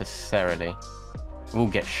 not necessarily. We'll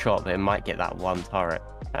get shot, but it might get that one turret.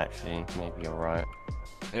 Actually, maybe you're right.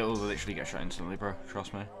 It'll literally get shot instantly, bro.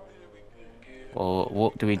 Trust me. Well,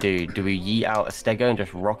 what do? Do we yeet out a stego and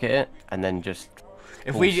just rocket it, and then just...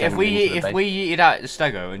 If full we send into the base? yeeted out the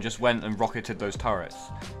stego and just went and rocketed those turrets.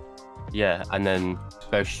 Yeah, and then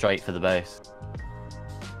go straight for the base,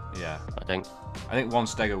 Yeah. I think. I think one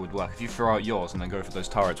stego would work. If you throw out yours and then go for those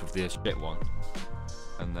turrets with the shit one.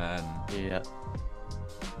 And then... Yeah.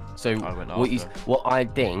 So I went what I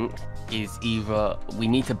think is either we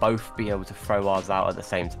need to both be able to throw ours out at the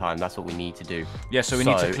same time. That's what we need to do. Yeah, so we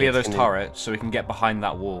need to clear it's those gonna- turrets so we can get behind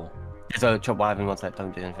that wall. There's a chop wyvern, one sec,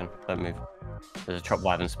 don't do anything. Don't move. There's a chop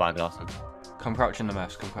wyvern spyglass. Come crouch in the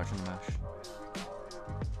mesh. Come crouch in the mesh.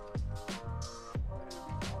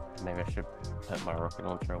 Maybe I should put my rocket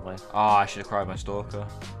launcher away. Ah, I should have cried my stalker.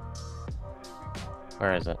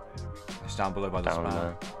 Where is it? It's down below by the Down span.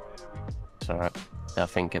 there. It's alright. I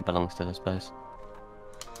think it belongs to this base.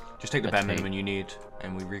 Just take the Let's bare see. minimum you need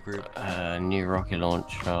and we regroup. New rocket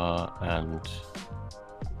launcher and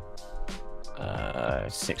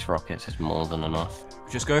 6 rockets is more than enough.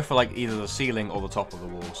 Just go for like either the ceiling or the top of the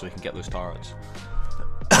wall so we can get those turrets.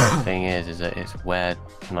 The thing is that it's where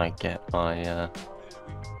can I get my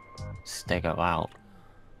stego out?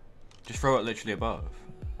 Just throw it literally above,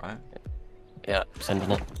 right? Yeah,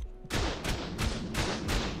 sending it.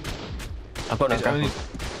 I've got no It's only- grapple.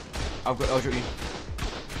 I've got. I'll drop you.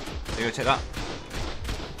 There you go. Take that.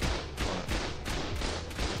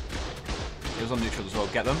 It was on neutral as well.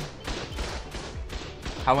 Get them.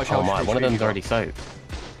 How much Oh health? my, one of HP them's you got? already soaked.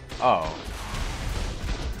 Oh.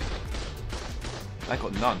 I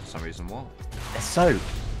got none for some reason. What? They're soaked.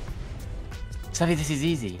 Xavii, this is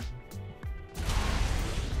easy.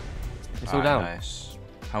 It's all down. Nice.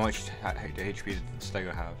 How much HP did the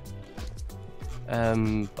stego have?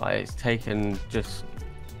 But it's taken just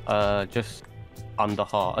under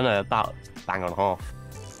half. Oh no, about bang on half.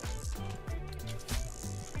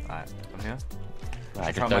 Alright, I'm here.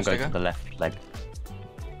 Right, try just don't my go to stego? the left leg.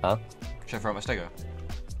 Huh? Should I throw out my stego?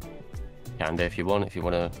 Can do if you want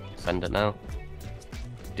to send it now.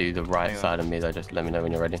 Do the right Hang on. side of me though, just let me know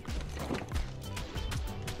when you're ready.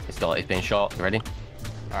 It's been shot, you ready?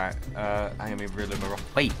 Alright, hang on, me reload my rocket.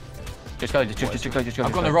 Wait! Just go, just go.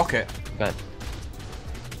 I've got the rocket. Go ahead.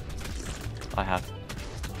 I have.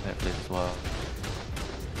 Hopefully as well.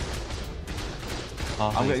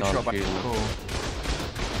 Half I'm of getting these shot aren't by. shooting. Cool.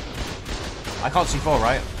 I can't see 4,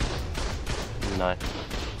 right? No.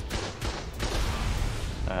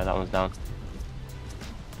 That one's down.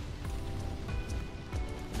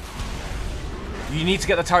 You need to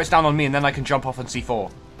get the turrets down on me and then I can jump off and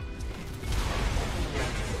C4.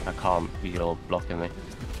 I can't, you're blocking me.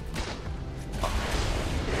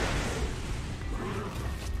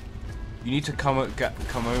 You need to come over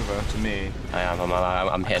to me. I am, I'm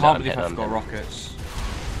I hitting can't it, believe I I'm forgot hitting it. rockets.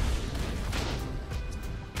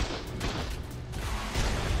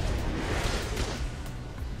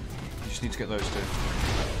 You just need to get those two.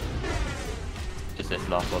 Just this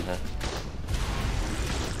last one here.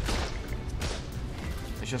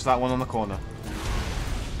 It's just that one on the corner.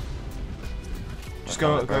 Just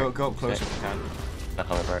go up close if you can. I can't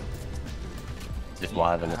remember it. Just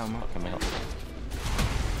wyvern is How much? fucking me up.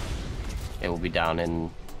 It will be down in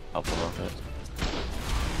couple of rockets.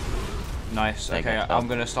 Nice. There you Okay, go. I'm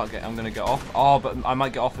gonna get off. Oh, but I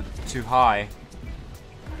might get off at too high.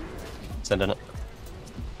 Sending it.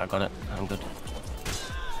 I got it. I'm good.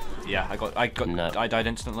 Yeah, No. I died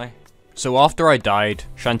instantly. So after I died,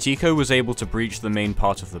 Chantiqo was able to breach the main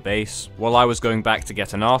part of the base, while I was going back to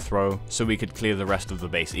get an R throw so we could clear the rest of the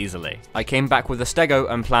base easily. I came back with a stego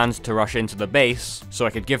and planned to rush into the base so I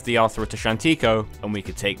could give the R throw to Chantiqo and we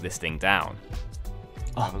could take this thing down.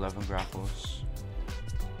 I have 11 grapples.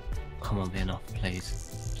 Come on, be enough,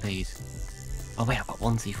 please. Please. Oh wait, I've got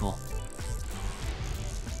one C4.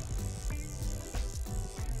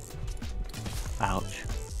 Ouch.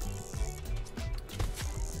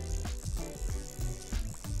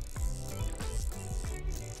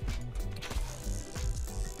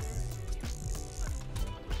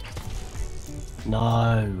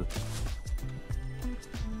 No.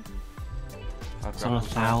 I've It's on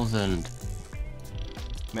 1,000.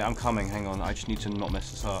 Mate, I'm coming. Hang on. I just need to not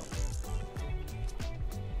mess this up.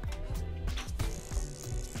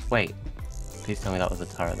 Wait. Please tell me that was the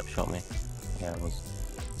turret that shot me. Yeah, it was.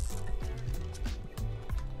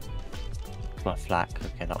 My flak.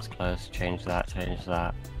 Okay, that was close. Change that. Change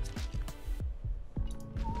that.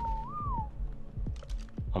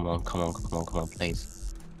 Come on, come on, come on, come on, please.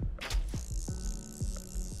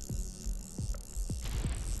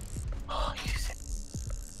 Oh, use it.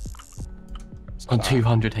 It's on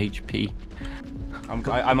 200 HP.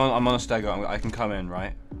 I'm on a stego. I can come in,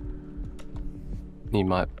 right? You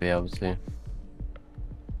might be able to.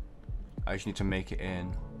 I just need to make it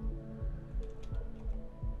in.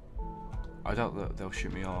 I doubt that they'll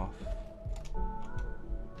shoot me off.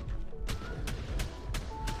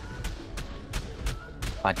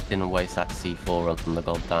 I didn't waste that C4 on the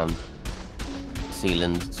goddamn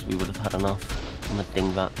ceilings. We would have had enough on the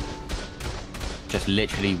dingbat. Just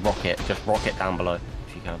literally just rocket down below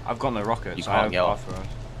if you can. I've got no rockets. You can't get off.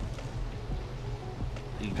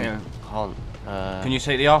 You can't. Can you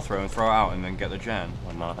take the Arthro and throw it out and then get the gen?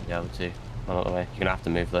 I might be able to. I'm not the way. You're gonna have to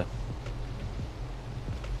move though.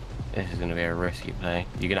 This is gonna be a risky play.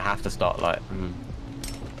 You're gonna have to start like.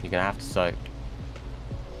 You're gonna have to soak.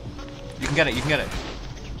 You can get it. You can get it.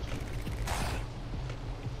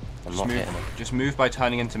 I'm not hitting it. Just move by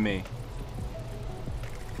turning into me.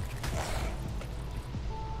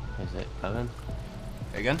 Is it going?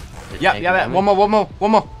 Again? Is it Yeah, taking yeah. damage?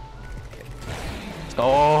 One more.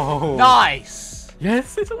 Oh! Nice!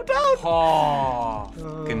 Yes, it's all down! Oh,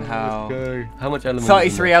 fucking hell. Go. How much element?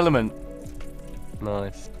 33 element.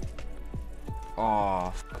 Nice.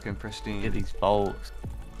 Oh, fucking pristine. Get these bolts.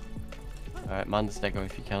 Alright, man the stego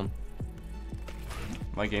if you can.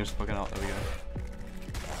 My game's fucking out. There we go.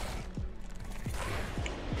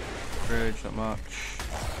 Bridge, not much.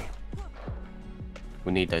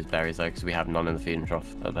 We need those berries though, because we have none in the feeding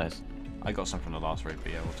trough at base. I got some from the last raid,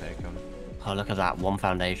 but yeah, we'll take them. Oh, look at that. One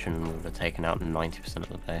foundation and we would have taken out 90% of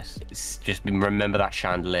the base. It's just remember that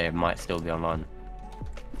chandelier might still be online.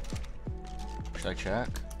 Should I check?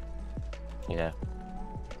 Yeah.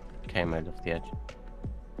 Came out off the edge.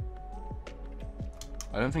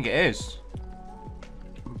 I don't think it is.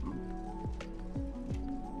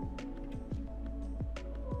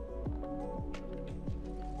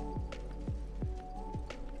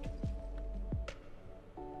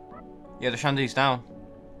 Yeah, the shandy's down.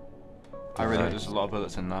 I really hope there's a lot of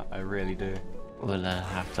bullets in that. I really do. We'll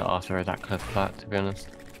have to ask her that cliff back, to be honest.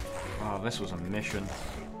 Oh, this was a mission.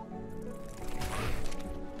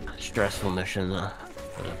 Stressful mission.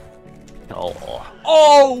 Oh.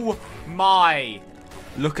 Oh my!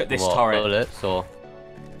 Look at this What, turret. Bullets or?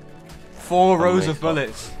 4 rows of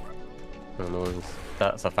bullets. Oh, no,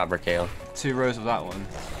 that's a fabricator. 2 rows of that one.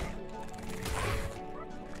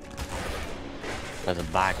 There's a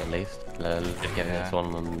bag at least. Let's get this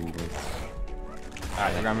one.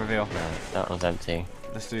 Alright, the grand reveal. No, that was empty.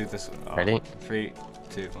 Let's do this. Oh, Ready? 3,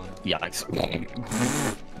 2, 1.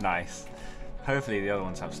 Yikes. Nice. Hopefully the other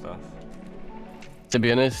ones have stuff. To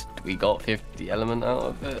be honest, we got 50 element out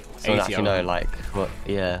of it. So 80 actually no, element. like, what,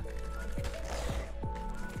 yeah.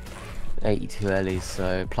 82 Ellies,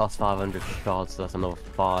 so plus 500 shards, so that's another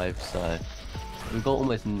 5, so we got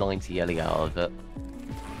almost 90 Ellie out of it.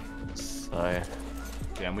 So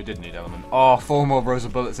Yeah, and we did need element. Oh, 4 more rows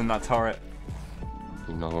of bullets in that turret.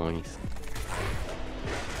 nice.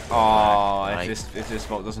 Oh, Right. if this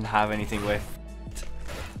vault doesn't have anything with.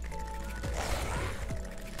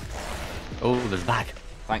 Oh, there's a bag.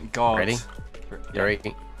 Thank God. Ready? You're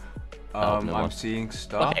ready? Oh, never I'm mind. seeing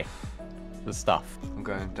stuff. Okay. The stuff. I'm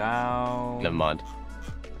going down. Never mind.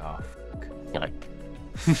 Oh, You're like,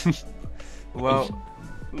 well,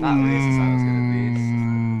 that was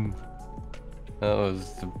gonna that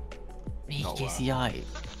was the Not BGCI. be.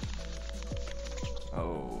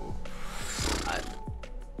 Oh.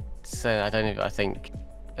 So I don't even. I think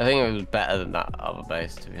it was better than that other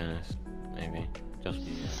base, to be honest. Maybe just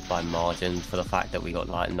by margin for the fact that we got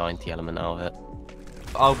like 90 element out of it.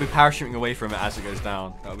 I'll be parachuting away from it as it goes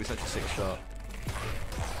down. That'll be such a sick shot.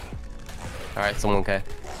 All right, someone okay?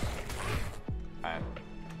 Alright.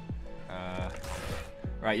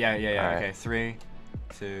 Right, yeah. Alright. Okay, 3,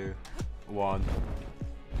 2, 1.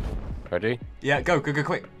 Ready? Yeah, go,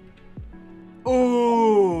 quick.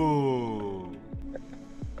 Ooh.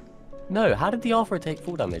 No, how did the Alpha take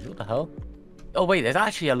full damage? What the hell? Oh wait, there's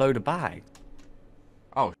actually a load of bags.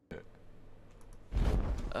 Oh shit.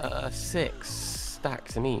 6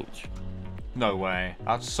 stacks in each. No way.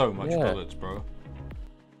 That's so much Yeah. bullets, bro.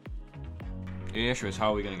 The issue is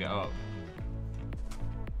how are we gonna get up?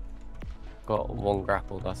 got one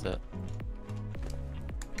grapple, that's it.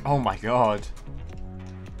 Oh my god.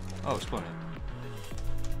 Oh, spawn it.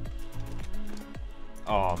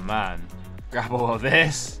 Oh man. Grab all of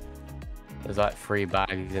this. There's like 3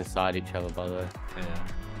 bags inside each other, by the way. Yeah.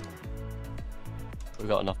 We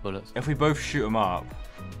got enough bullets. If we both shoot him up.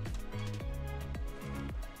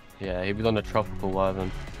 Yeah, he was on a tropical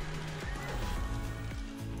wyvern.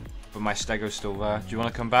 But my stego's still there. Do you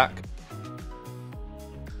want to come back?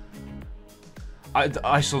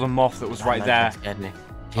 I saw the moth that was right there. Scared me.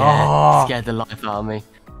 Yeah, Oh! scared the life out of me.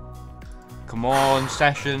 Come on,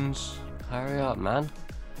 Sessions. Hurry up, man.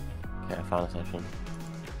 Okay, I found a session.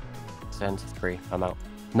 Send to 3. I'm out.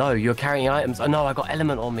 No, you're carrying items. Oh no, I got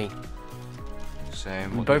element on me.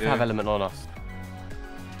 Same. We What do both you have do? element on us.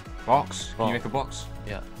 Box? Can you Box. make a box?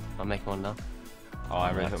 Yeah, I'm making one now. Oh, I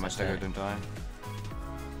really That's hope my stego okay. don't die.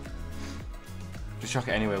 Just chuck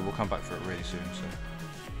it anyway, we'll come back for it really soon, so.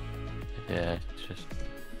 Yeah, it's just...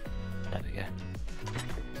 There we go.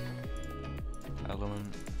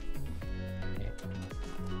 Element. Yeah.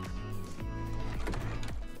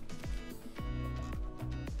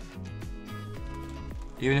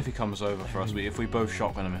 Even if he comes over for us, if we both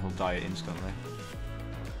shotgun him, he'll die instantly.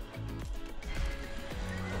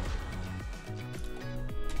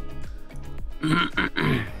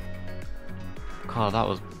 God, that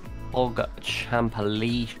was Olga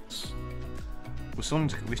Champalish. We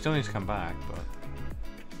still need to come back, but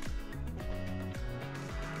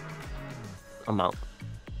I'm out.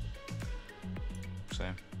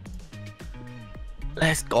 same.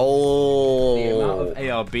 Let's go. The amount of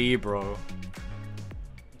ARB, bro.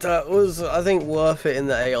 That was, I think, worth it in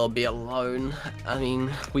the ARB alone. I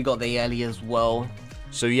mean, we got the Ellie as well.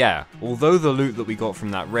 So yeah, although the loot that we got from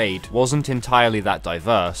that raid wasn't entirely that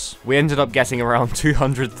diverse, we ended up getting around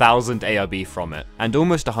 200,000 ARB from it, and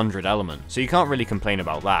almost 100 element, so you can't really complain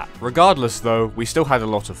about that. Regardless though, we still had a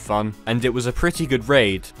lot of fun, and it was a pretty good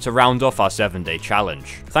raid to round off our 7-day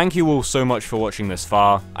challenge. Thank you all so much for watching this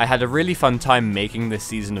far. I had a really fun time making this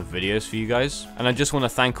season of videos for you guys, and I just want to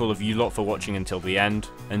thank all of you lot for watching until the end,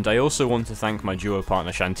 and I also want to thank my duo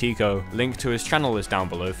partner Chantiqo. Link to his channel is down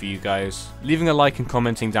below for you guys. Leaving a like and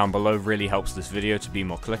commenting down below really helps this video to be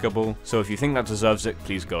more clickable, so if you think that deserves it,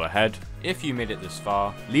 please go ahead. If you made it this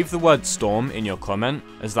far, leave the word storm in your comment,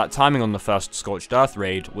 as that timing on the first Scorched Earth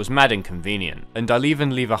raid was mad inconvenient, and I'll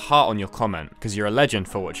even leave a heart on your comment, because you're a legend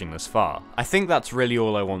for watching this far. I think that's really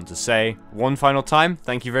all I want to say. One final time,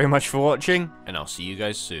 thank you very much for watching, and I'll see you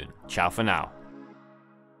guys soon. Ciao for now.